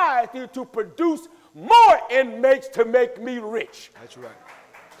society to produce more inmates to make me rich. That's right.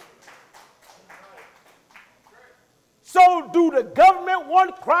 So do the government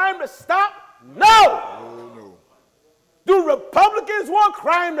want crime to stop? No. Oh, no. Do Republicans want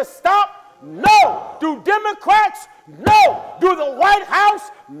crime to stop? No. Do Democrats? No. Do the White House?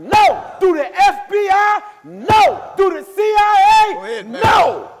 No. Do the FBI? No. Do the CIA? Go ahead, man.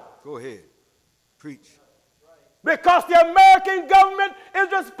 No. Go ahead. Preach. Because the American government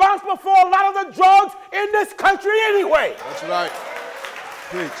is responsible for a lot of the drugs in this country anyway. That's right.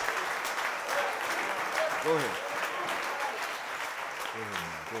 Preach. Go ahead.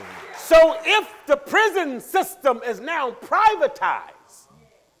 Go ahead. So if the prison system is now privatized,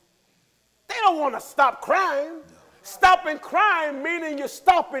 they don't want to stop crime. Stopping crime meaning you're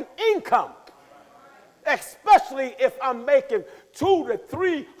stopping income. Especially if I'm making $200 to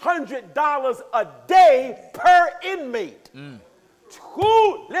 $300 a day per inmate.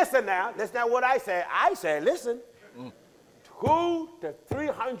 Listen now what I say. I say, listen, $200 to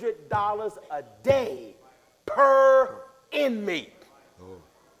 $300 a day per inmate.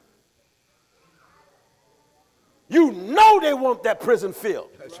 You know they want that prison filled.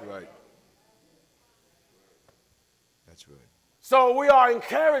 That's right. That's right. So we are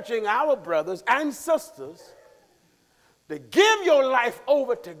encouraging our brothers and sisters to give your life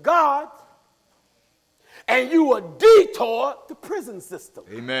over to God, and you will detour the prison system.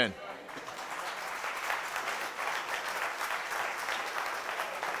 Amen.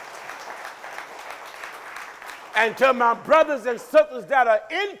 And to my brothers and sisters that are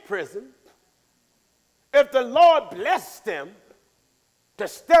in prison, if the Lord blessed them to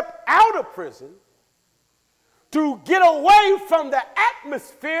step out of prison, to get away from the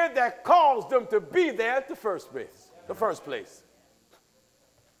atmosphere that caused them to be there at the first place.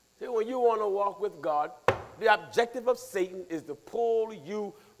 See, when you want to walk with God, the objective of Satan is to pull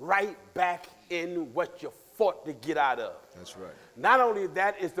you right back in what you fought to get out of. That's right. Not only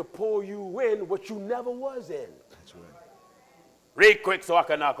that, is to pull you in what you never was in. That's right. Read quick so I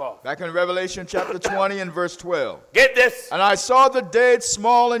can knock off. Back in Revelation chapter 20 and verse 12. Get this. And I saw the dead,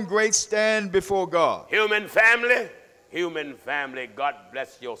 small and great, stand before God. Human family, God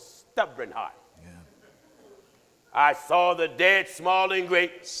bless your stubborn heart. Yeah. I saw the dead, small and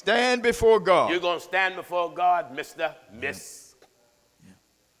great. Stand before God. You're going to stand before God, Mr. Miss. Yeah.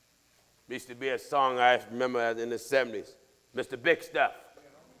 Used to be a song I remember in the 70s. Mr. Big Stuff.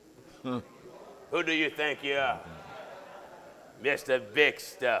 Who do you think you are? Mr. Big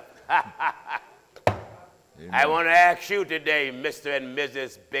Stuff. I want to ask you today, Mr. and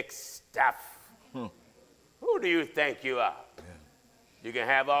Mrs. Big Stuff. Who do you think you are? Yeah. You can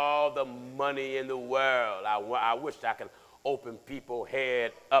have all the money in the world. I wish I could open people's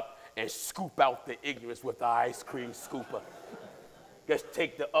head up and scoop out the ignorance with the ice cream scooper. Just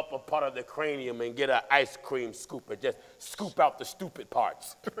take the upper part of the cranium and get an ice cream scooper. Just scoop out the stupid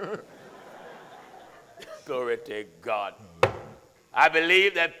parts. Glory to God. I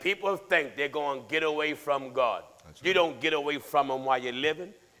believe that people think they're going to get away from God. Right. You don't get away from him while you're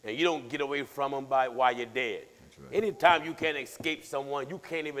living, and you don't get away from him while you're dead. Right. Anytime you can't escape someone, you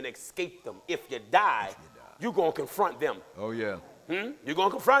can't even escape them. If you die, you're going to confront them. Oh, yeah. You're going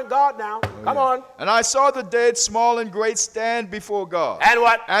to confront God now. Come on. And I saw the dead, small and great, stand before God. And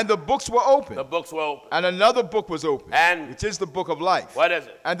what? And the books were open. The books were open. And another book was open. And? Which is the book of life. What is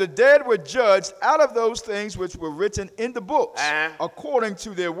it? And the dead were judged out of those things which were written in the books, according to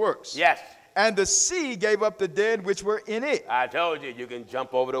their works. Yes. And the sea gave up the dead which were in it. I told you, you can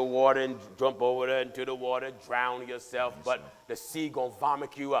jump over the water and jump over there into the water, drown yourself, but the sea going to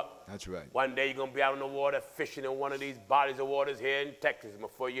vomit you up. That's right. One day you're going to be out in the water fishing in one of these bodies of waters here in Texas.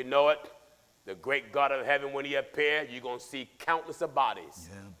 Before you know it, the great God of heaven, when he appears, you're going to see countless of bodies.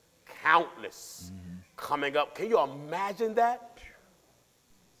 Yeah. Countless coming up. Can you imagine that?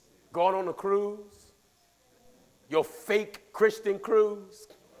 Going on a cruise? Your fake Christian cruise?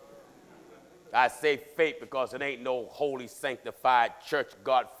 I say fake because it ain't no holy, sanctified, church,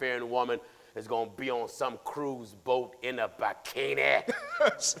 God-fearing woman that's going to be on some cruise boat in a bikini.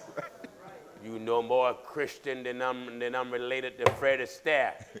 That's right. You know more Christian than I'm related to Fred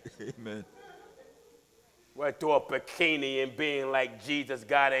Astaire. Amen. We're to a bikini and being like Jesus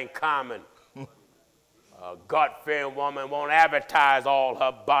got in common. A God-fearing woman won't advertise all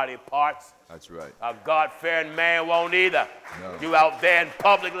her body parts. That's right. A God-fearing man won't either. No. You out there in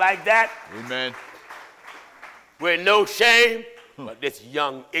public like that? Amen. With no shame, but this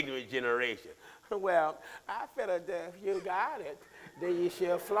young, ignorant generation. Well, I feel that if you got it, then you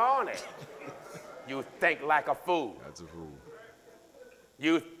should flaunt it. You think like a fool. That's a fool.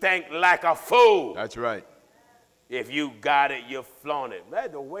 You think like a fool. That's right. If you got it, you flaunt it.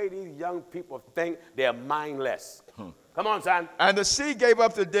 Man, the way these young people think, they're mindless. Come on, son. And the sea gave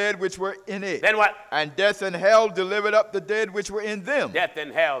up the dead which were in it. Then what? And death and hell delivered up the dead which were in them. Death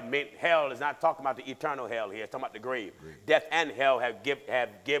and hell. Hell is not talking about the eternal hell here. It's talking about the grave. Death and hell have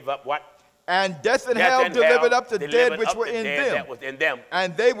give up what? And death and hell delivered up the dead which were in them. That was in them.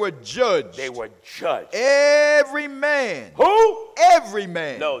 And they were judged. They were judged. Every man. Who? Every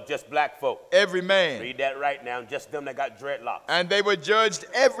man. No, just black folk. Every man. Read that right now. Just them that got dreadlocks. And they were judged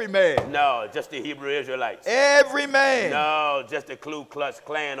every man. No, just the Hebrew Israelites. Every man. No, just the Ku Klux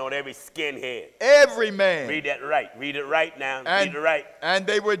Klan on every skinhead. Every man. Read that right. Read it right now. Read it right. And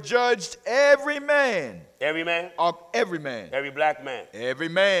they were judged every man. Every man? Every man. Every black man. Every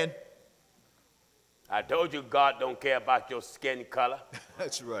man. I told you God don't care about your skin color.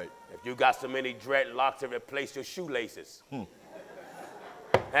 That's right. If you got so many dreadlocks to replace your shoelaces.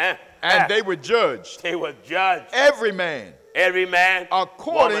 Huh? And they were judged. They were judged. Every man. Every man.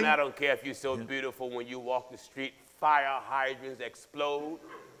 According. Woman, I don't care if you're so beautiful when you walk the street, fire hydrants explode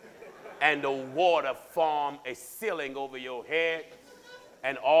and the water form a ceiling over your head.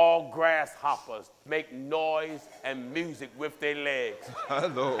 And all grasshoppers make noise and music with their legs.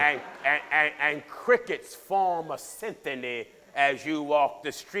 Hello. And crickets form a symphony as you walk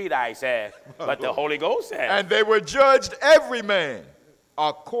the street, I said. But the Holy Ghost said. And they were judged every man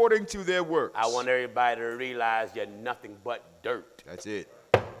according to their works. I want everybody to realize you're nothing but dirt. That's it.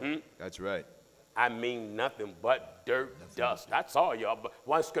 That's right. I mean nothing but dirt, dust. That's all, y'all. But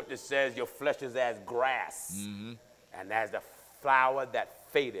one scripture says your flesh is as grass. And as the flower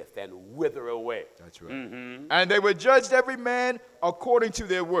that fadeth and wither away. That's right. And they were judged every man according to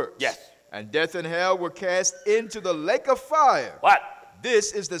their works. Yes. And death and hell were cast into the lake of fire. What?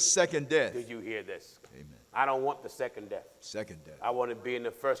 This is the second death. Did you hear this? Amen. I don't want the second death. Second death. I want to be in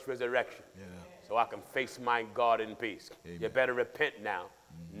the first resurrection. Yeah. So I can face my God in peace. Amen. You better repent now.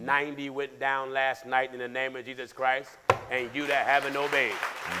 90 went down last night in the name of Jesus Christ, and you that haven't obeyed.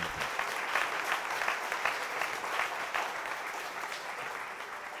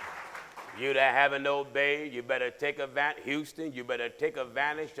 You that haven't obeyed, you better take advantage, Houston, you better take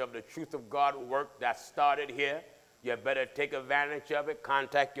advantage of the truth of God work that started here. You better take advantage of it.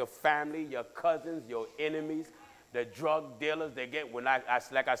 Contact your family, your cousins, your enemies, the drug dealers. They get, when like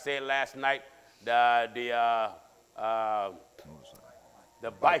I said last night, the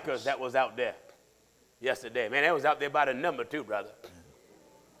bikers that was out there yesterday. Man, they was out there by the number too, brother.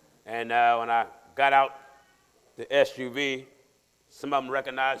 And when I got out the SUV, some of them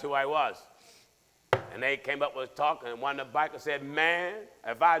recognized who I was. And they came up with talk, and one of the bikers said, man,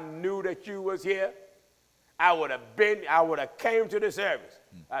 if I knew that you was here, I would have came to the service.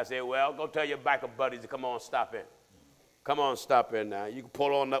 I said, well, go tell your biker buddies to come on, stop in. Come on, stop in now. You can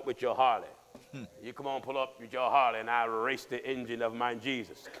pull on up with your Harley. You come on, pull up with your Harley, and I'll race the engine of my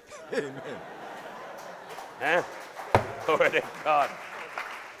Jesus. Amen. Huh? Glory to God.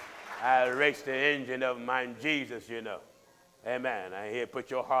 I'll race the engine of my Jesus, you know. Amen. I hear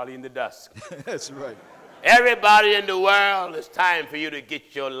put your Harley in the dust. That's right. Everybody in the world, it's time for you to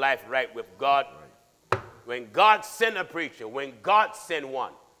get your life right with God. Right. When God send a preacher, when God send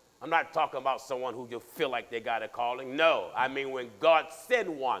one, I'm not talking about someone who just feel like they got a calling. No, I mean when God send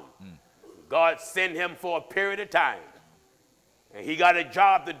one, God send him for a period of time. And he got a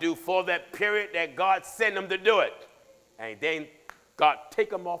job to do for that period that God sent him to do it. And then God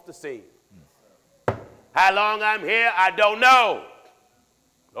take him off the scene. How long I'm here, I don't know.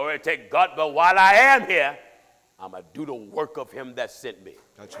 Glory to God, but while I am here, I'm going to do the work of him that sent me.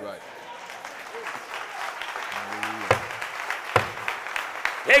 That's right. Hallelujah.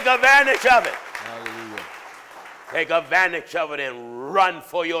 Take advantage of it. Hallelujah. Take advantage of it and run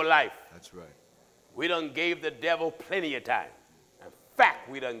for your life. That's right. We done gave the devil plenty of time. In fact,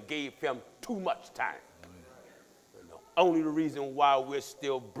 we done gave him too much time. And the only reason why we're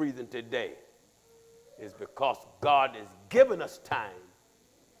still breathing today is because God has given us time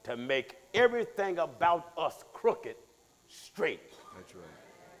to make everything about us crooked straight. That's right.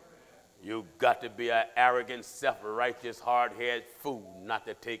 You've got to be an arrogant, self-righteous, hard-headed fool not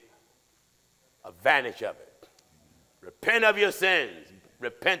to take advantage of it. Repent of your sins.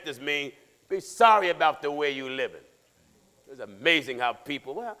 Repentance means be sorry about the way you're living. It's amazing how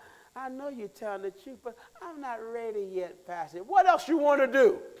people, well, I know you're telling the truth, but I'm not ready yet, Pastor. What else you want to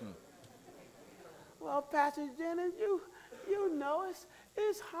do? Well, Pastor Jennings, you know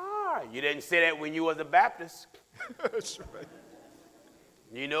it's hard. You didn't say that when you was a Baptist. That's right.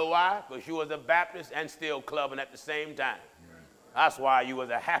 You know why? Because you was a Baptist and still clubbing at the same time. That's why you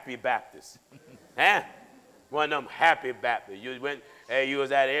was a happy Baptist. Huh? One of them happy Baptists. You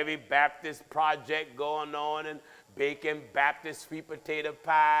was at every Baptist project going on and baking Baptist sweet potato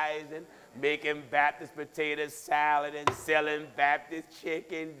pies and making Baptist potato salad and selling Baptist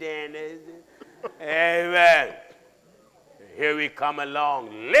chicken dinners. Amen. Here we come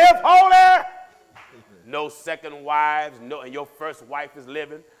along. Live holy. No second wives. No, and your first wife is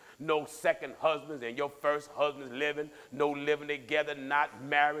living. no second husbands, and your first husband's living, no living together, not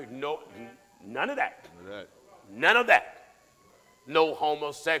married, no, none of that. None of that. No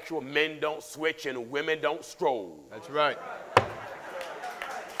homosexual, men don't switch and women don't stroll. That's right.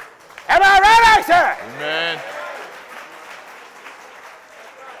 Am I right, sir? Amen.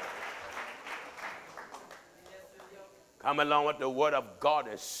 Come along with the word of God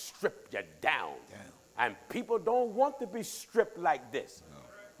and strip you down. And people don't want to be stripped like this. No.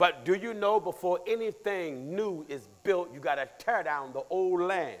 But do you know before anything new is built, you got to tear down the old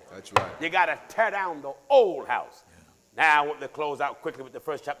land. That's right. You got to tear down the old house. Yeah. Now I want to close out quickly with the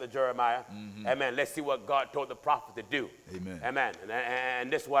first chapter of Jeremiah. Amen. Let's see what God told the prophet to do. Amen. Amen.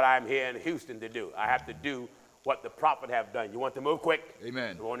 And this is what I'm here in Houston to do. I have to do what the prophet have done. You want to move quick?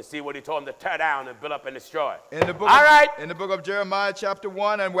 Amen. You want to see what he told him to tear down and build up and destroy. In the book All right. In the book of Jeremiah chapter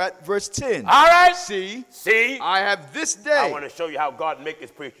 1 and we're at verse 10. All right. See, I have this day. I want to show you how God make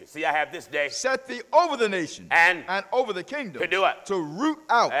his preachers. See, I have this day. Set thee over the nation and over the kingdom. To do what? To root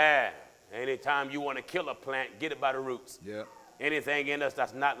out. Anytime you want to kill a plant, get it by the roots. Yeah. Anything in us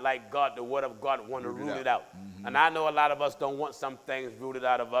that's not like God, the word of God, want to root it out. And I know a lot of us don't want some things rooted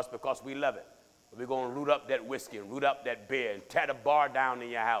out of us because we love it. We're going to root up that whiskey and root up that beer and tear the bar down in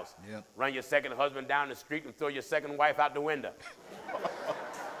your house. Yep. Run your second husband down the street and throw your second wife out the window.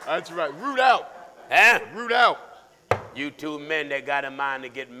 That's right. Root out. Root out. You two men that got in mind to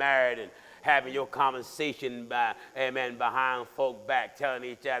get married and having your conversation behind folk back, telling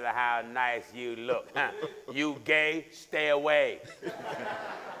each other how nice you look. You gay, stay away.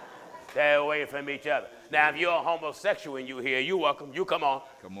 Stay away from each other. Now, if you're a homosexual and you're here, you're welcome. You come on.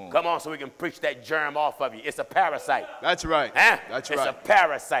 Come on so we can preach that germ off of you. It's a parasite. That's right. That's right. It's a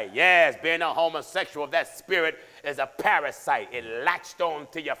parasite. Yes, being a homosexual, that spirit is a parasite. It latched on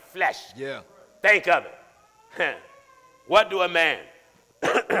to your flesh. Yeah. Think of it. What do a man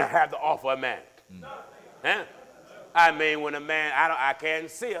have to offer a man? I mean, when a man, I can't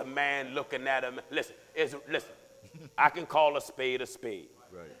see a man looking at him. Listen, I can call a spade a spade.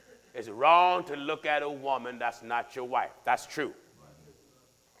 Right. It's wrong to look at a woman that's not your wife. That's true.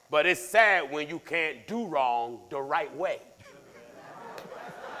 But it's sad when you can't do wrong the right way.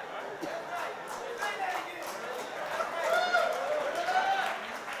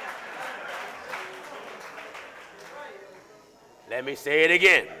 Let me say it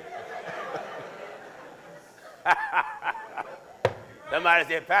again. Somebody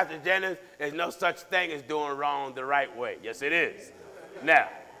said, Pastor Jennings, there's no such thing as doing wrong the right way. Yes, it is. Now,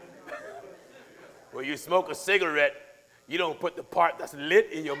 when you smoke a cigarette, you don't put the part that's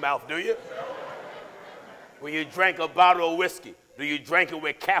lit in your mouth, do you? When you drink a bottle of whiskey, do you drink it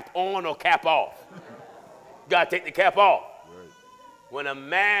with cap on or cap off? You got to take the cap off. Right. When a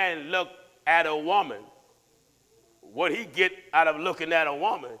man look at a woman, what he get out of looking at a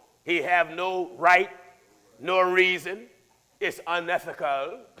woman, he have no right, no reason. It's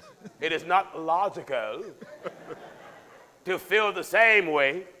unethical. It is not logical to feel the same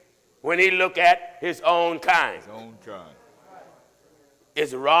way when he look at his own kind. His own kind.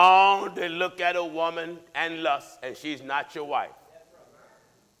 It's wrong to look at a woman and lust, and she's not your wife.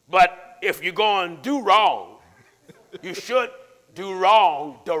 But if you're going to do wrong, you should do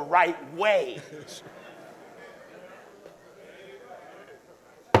wrong the right way.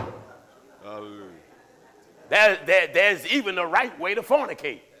 Hallelujah. There's even the right way to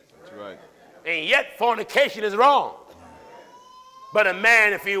fornicate. That's right. And yet fornication is wrong. But a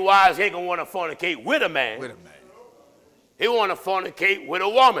man, if he wise, he ain't going to want to fornicate with a man. With a man. He want to fornicate with a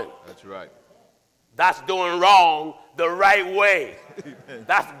woman. That's right. That's doing wrong the right way.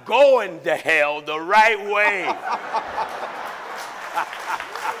 That's going to hell the right way.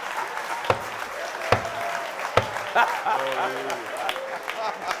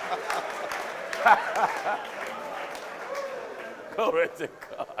 Glory to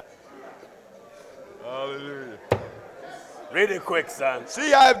God. Hallelujah. Read it quick, son.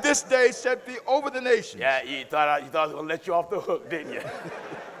 See, I have this day set thee over the nations. Yeah, you thought I was going to let you off the hook, didn't you?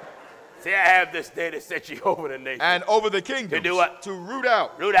 See, I have this day to set you over the nations. And over the kingdoms. To do what? To root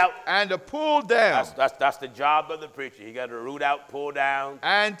out. Root out. And to pull down. That's the job of the preacher. He got to root out, pull down.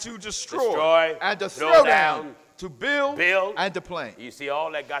 And to destroy. Destroy. And to throw down. To build. And to plant. You see,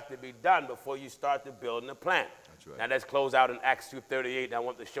 all that got to be done before you start to build and the plant. That's right. Now let's close out in Acts 2:38. And I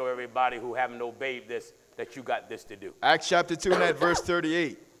want to show everybody who haven't obeyed this that you got this to do. Acts chapter 2 and at verse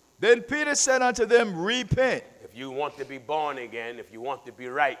 38. Then Peter said unto them, repent. If you want to be born again, if you want to be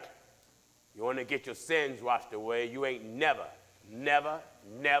right, you want to get your sins washed away, you ain't never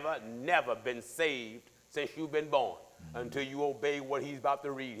been saved since you've been born. until you obey what he's about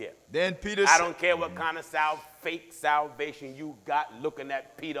to read here. Then Peter I don't care what kind of fake salvation you got looking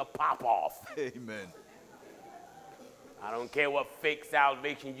at Peter Popoff. Amen. I don't care what fake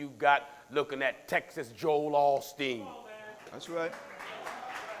salvation you got looking at Texas Joel Osteen. That's right.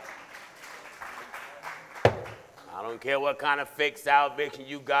 I don't care what kind of fake salvation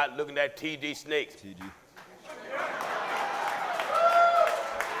you got looking at T.D. Snakes. TD.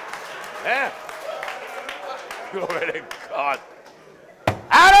 Yeah. Glory to God.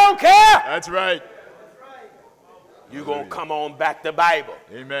 I don't care. That's right. You're going to come on back to Bible.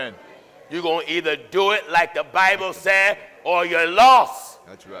 Amen. You're going to either do it like the Bible said or you're lost.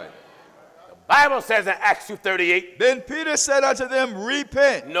 That's right. The Bible says in Acts 2:38. Then Peter said unto them,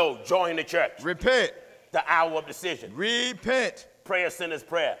 repent. No, join the church. Repent. The hour of decision. Repent. Pray a sinner's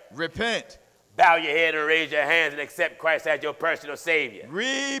prayer. Repent. Bow your head and raise your hands and accept Christ as your personal Savior.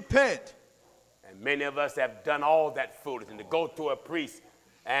 Repent. And many of us have done all that foolishness, to go to a priest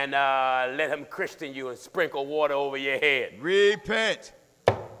and let him Christian you and sprinkle water over your head. Repent.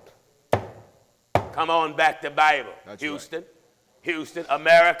 Come on back to Bible. That's Houston, right. Houston,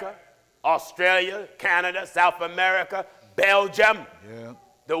 America, Australia, Canada, South America, Belgium, Yeah.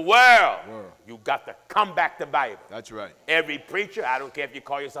 the world. World. You got to come back to Bible. That's right. Every preacher, I don't care if you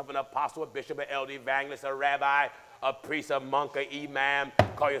call yourself an apostle, a bishop, an elder, evangelist, a rabbi, a priest, a monk, an imam,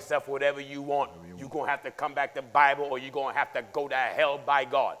 call yourself whatever you want. You're going to have to come back to Bible or you're going to have to go to hell by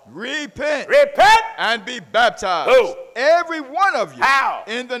God. Repent. Repent. And be baptized. Who? Every one of you. How?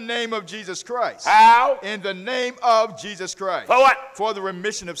 In the name of Jesus Christ. How? In the name of Jesus Christ. For what? For the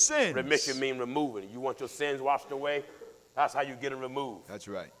remission of sins. Remission means removing. You want your sins washed away? That's how you get them removed. That's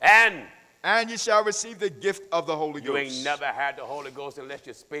right. And you shall receive the gift of the Holy Ghost. you ain't never had the Holy Ghost unless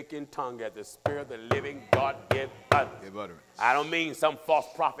you speak in tongue as the Spirit of the living God give utterance. Give utterance. I don't mean some false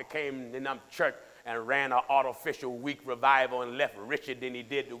prophet came in some church and ran an artificial week revival and left richer than he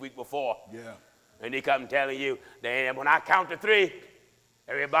did the week before. Yeah. And he come telling you, that when I count to 3,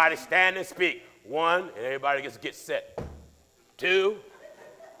 everybody stand and speak. 1, and everybody gets set. 2,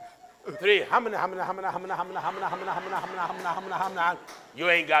 3. You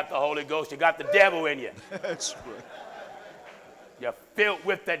ain't got the Holy Ghost. You got the devil in you. That's right. You're filled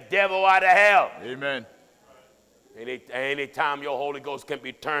with the devil out of hell. Amen. Any time your Holy Ghost can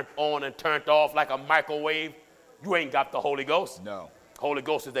be turned on and turned off like a microwave, you ain't got the Holy Ghost. No. Holy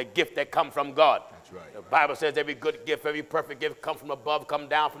Ghost is a gift that comes from God. That's right. The Bible says every good gift, every perfect gift comes from above, come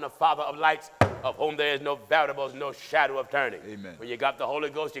down from the Father of lights, of whom there is no variables, no shadow of turning. Amen. When you got the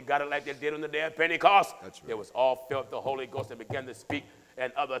Holy Ghost, you got it like they did on the day of Pentecost. That's right. It was all filled with the Holy Ghost and began to speak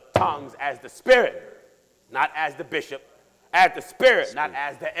in other tongues as the Spirit, not as the bishop, as the Spirit, not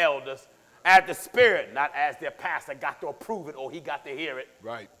as the elders, as the Spirit, not as the pastor got to approve it or he got to hear it.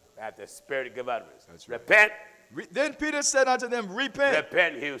 Right. As the Spirit to give utterance. That's right. Repent. Then Peter said unto them, repent.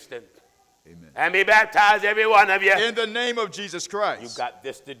 Repent, Houston. Amen. And be baptized, every one of you. In the name of Jesus Christ. You got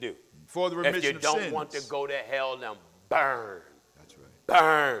this to do. For the remission of If you sins. don't want to go to hell, now burn. That's right.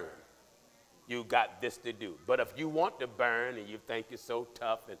 Burn. You got this to do. But if you want to burn and you think you're so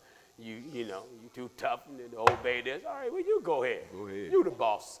tough and you know, you're too tough and to obey this, all right, well, you go ahead. Go ahead. You the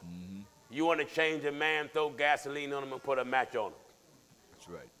boss. Mm-hmm. You want to change a man, throw gasoline on him and put a match on him. That's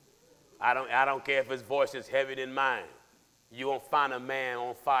right. I don't care if his voice is heavier than mine. You won't find a man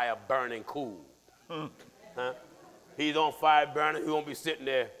on fire burning cool. Huh? He's on fire burning, he won't be sitting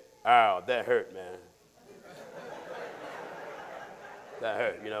there, oh, that hurt, man. That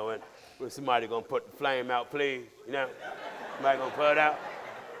hurt, you know, when somebody gonna put the flame out, please, you know? Somebody gonna put it out?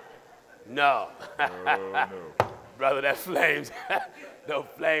 No. No. Brother, that flames, those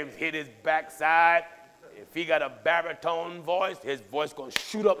flames hit his backside. If he got a baritone voice, his voice gonna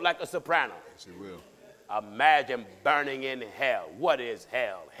shoot up like a soprano. Yes, it will. Imagine burning in hell. What is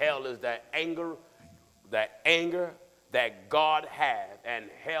hell? Hell is the anger that God has, and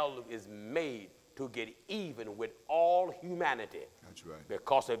hell is made to get even with all humanity. That's right.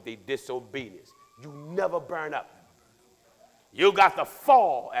 Because of the disobedience. You never burn up. You got to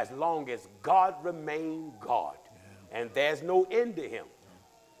fall as long as God remains God. Yeah. And there's no end to him.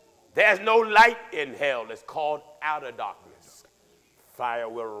 There's no light in hell. It's called outer darkness. Fire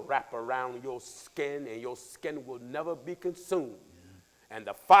will wrap around your skin and your skin will never be consumed. Yeah. And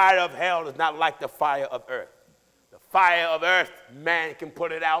the fire of hell is not like the fire of earth. The fire of earth, man can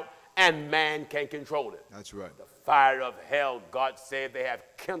put it out and man can control it. That's right. The fire of hell, God said, they have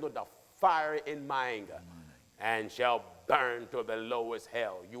kindled a fire in my anger and shall burn to the lowest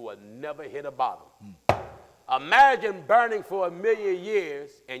hell. You will never hit a bottom. Imagine burning for 1,000,000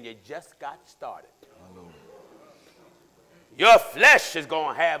 years and you just got started. Hallelujah. Your flesh is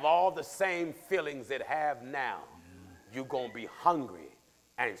going to have all the same feelings it have now. you're going to be hungry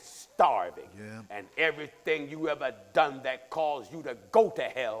and starving. Yeah. And everything you ever done that caused you to go to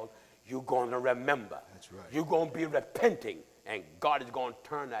hell, you're going to remember. That's right. You're going to be repenting, and God is going to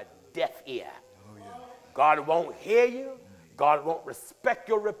turn a deaf ear. Oh, yeah. God won't hear you. God won't respect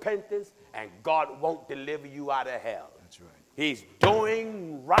your repentance, and God won't deliver you out of hell. That's right. He's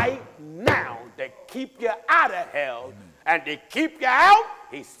doing right now to keep you out of hell. Amen. And to keep you out,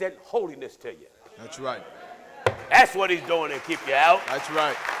 he sent holiness to you. That's right. That's what he's doing to keep you out. That's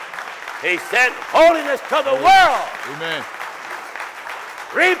right. He sent holiness to the world. Amen.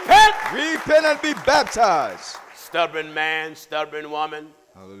 Repent. Repent and be baptized. Stubborn man, stubborn woman.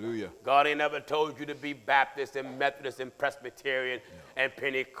 Hallelujah. God ain't never told you to be Baptist and Methodist and Presbyterian and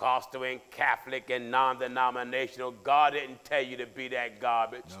Pentecostal and Catholic and non-denominational. God didn't tell you to be that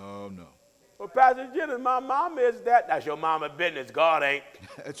garbage. No, no. Well, Pastor Jennings, my mama is that. That's your mama business. God ain't.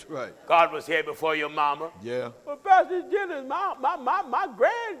 That's right. God was here before your mama. Yeah. Well, Pastor Jennings, my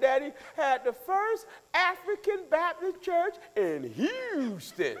granddaddy had the first African Baptist church in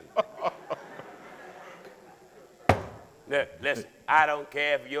Houston. Listen, I don't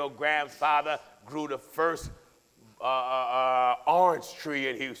care if your grandfather grew the first orange tree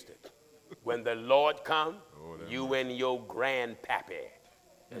in Houston. When the Lord comes, you and your grandpappy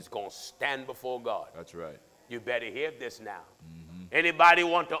is going to stand before God. That's right. You better hear this now. Anybody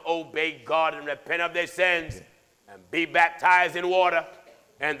want to obey God and repent of their sins and be baptized in water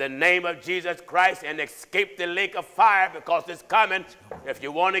in the name of Jesus Christ and escape the lake of fire because it's coming. If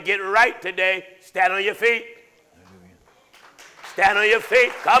you want to get right today, stand on your feet. Stand on your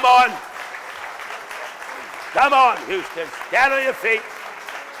feet. Come on. Come on, Houston. Stand on your feet.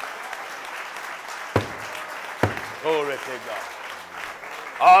 Glory to God.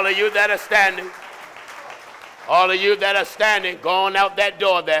 All of you that are standing, going out that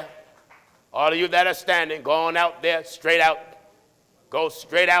door there. All of you that are standing, going out there, straight out. Go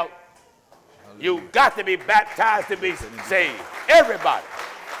straight out. You got to be baptized to be saved. Everybody.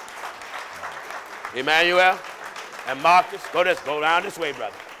 Emmanuel and Marcus, go down this way,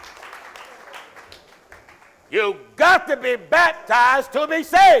 brother. You got to be baptized to be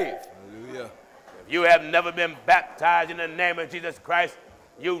saved. Hallelujah. If you have never been baptized in the name of Jesus Christ,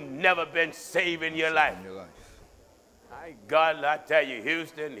 you've never been saved in your life. My God, I tell you,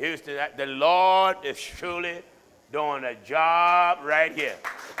 Houston, the Lord is truly doing a job right here.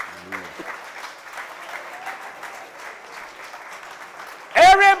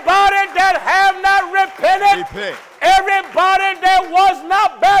 Everybody that have not repented, everybody that was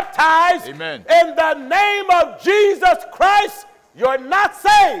not baptized, amen, in the name of Jesus Christ, you're not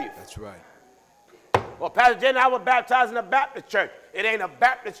saved. That's right. Well, Pastor Jenny, I was baptized in a Baptist church. It ain't a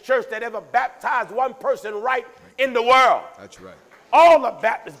Baptist church that ever baptized one person right in the world. That's right. All the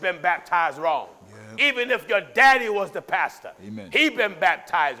Baptists been baptized wrong. Yeah. Even if your daddy was the pastor, amen, he been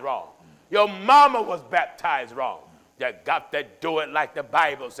baptized wrong. Your mama was baptized wrong. You got to do it like the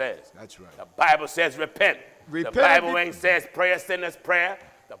Bible says. That's right. The Bible says repent. The Bible ain't says pray a sinner's prayer.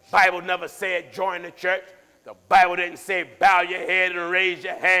 The Bible never said join the church. The Bible didn't say bow your head and raise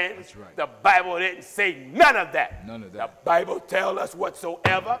your hands. That's right. The Bible didn't say none of that. None of that. The Bible tells us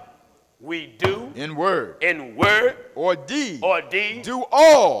whatsoever we do in word or deed, do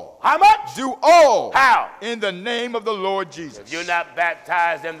all. How much? Do all. How? In the name of the Lord Jesus. If you're not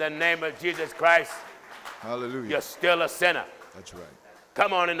baptized in the name of Jesus Christ, hallelujah, you're still a sinner. That's right.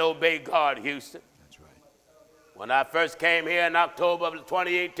 Come on and obey God, Houston. That's right. When I first came here in October of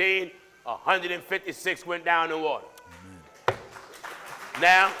 2018, 156 went down the water. Amen.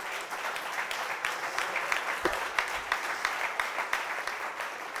 Now,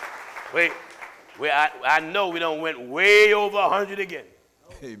 I know we don't went way over 100 again.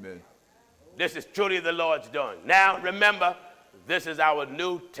 Amen. This is truly the Lord's doing. Now, remember, this is our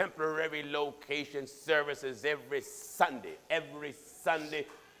new temporary location services every Sunday. Every Sunday,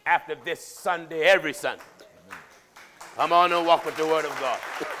 after this Sunday, every Sunday. Amen. Come on and walk with the Word of God.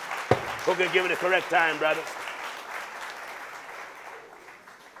 Who can give me the correct time, brother?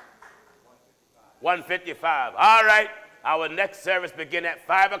 1:55. All right. Our next service begin at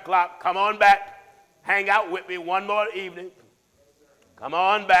 5 o'clock. Come on back. Hang out with me one more evening. Come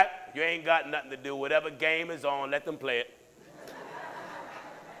on back. You ain't got nothing to do. Whatever game is on, let them play it.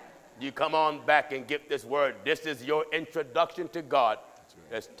 You come on back and get this word. This is your introduction to God.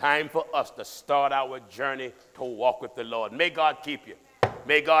 Right. It's time for us to start our journey to walk with the Lord. May God keep you.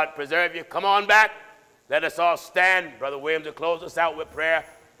 May God preserve you. Come on back. Let us all stand. Brother Williams will close us out with prayer.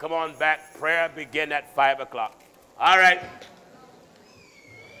 Come on back. Prayer begin at 5 o'clock. All right.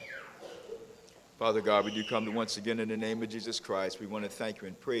 Father God, we do come to once again in the name of Jesus Christ. We want to thank you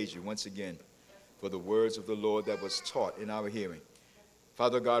and praise you once again for the words of the Lord that was taught in our hearing.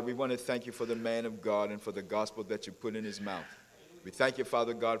 Father God, we want to thank you for the man of God and for the gospel that you put in his mouth. We thank you,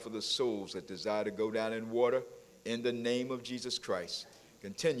 Father God, for the souls that desire to go down in water in the name of Jesus Christ.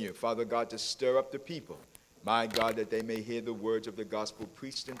 Continue, Father God, to stir up the people, my God, that they may hear the words of the gospel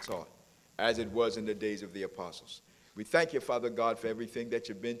preached and taught, as it was in the days of the apostles. We thank you, Father God, for everything that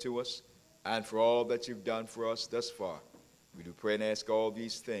you've been to us and for all that you've done for us thus far. We do pray and ask all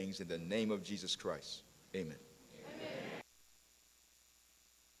these things in the name of Jesus Christ. Amen.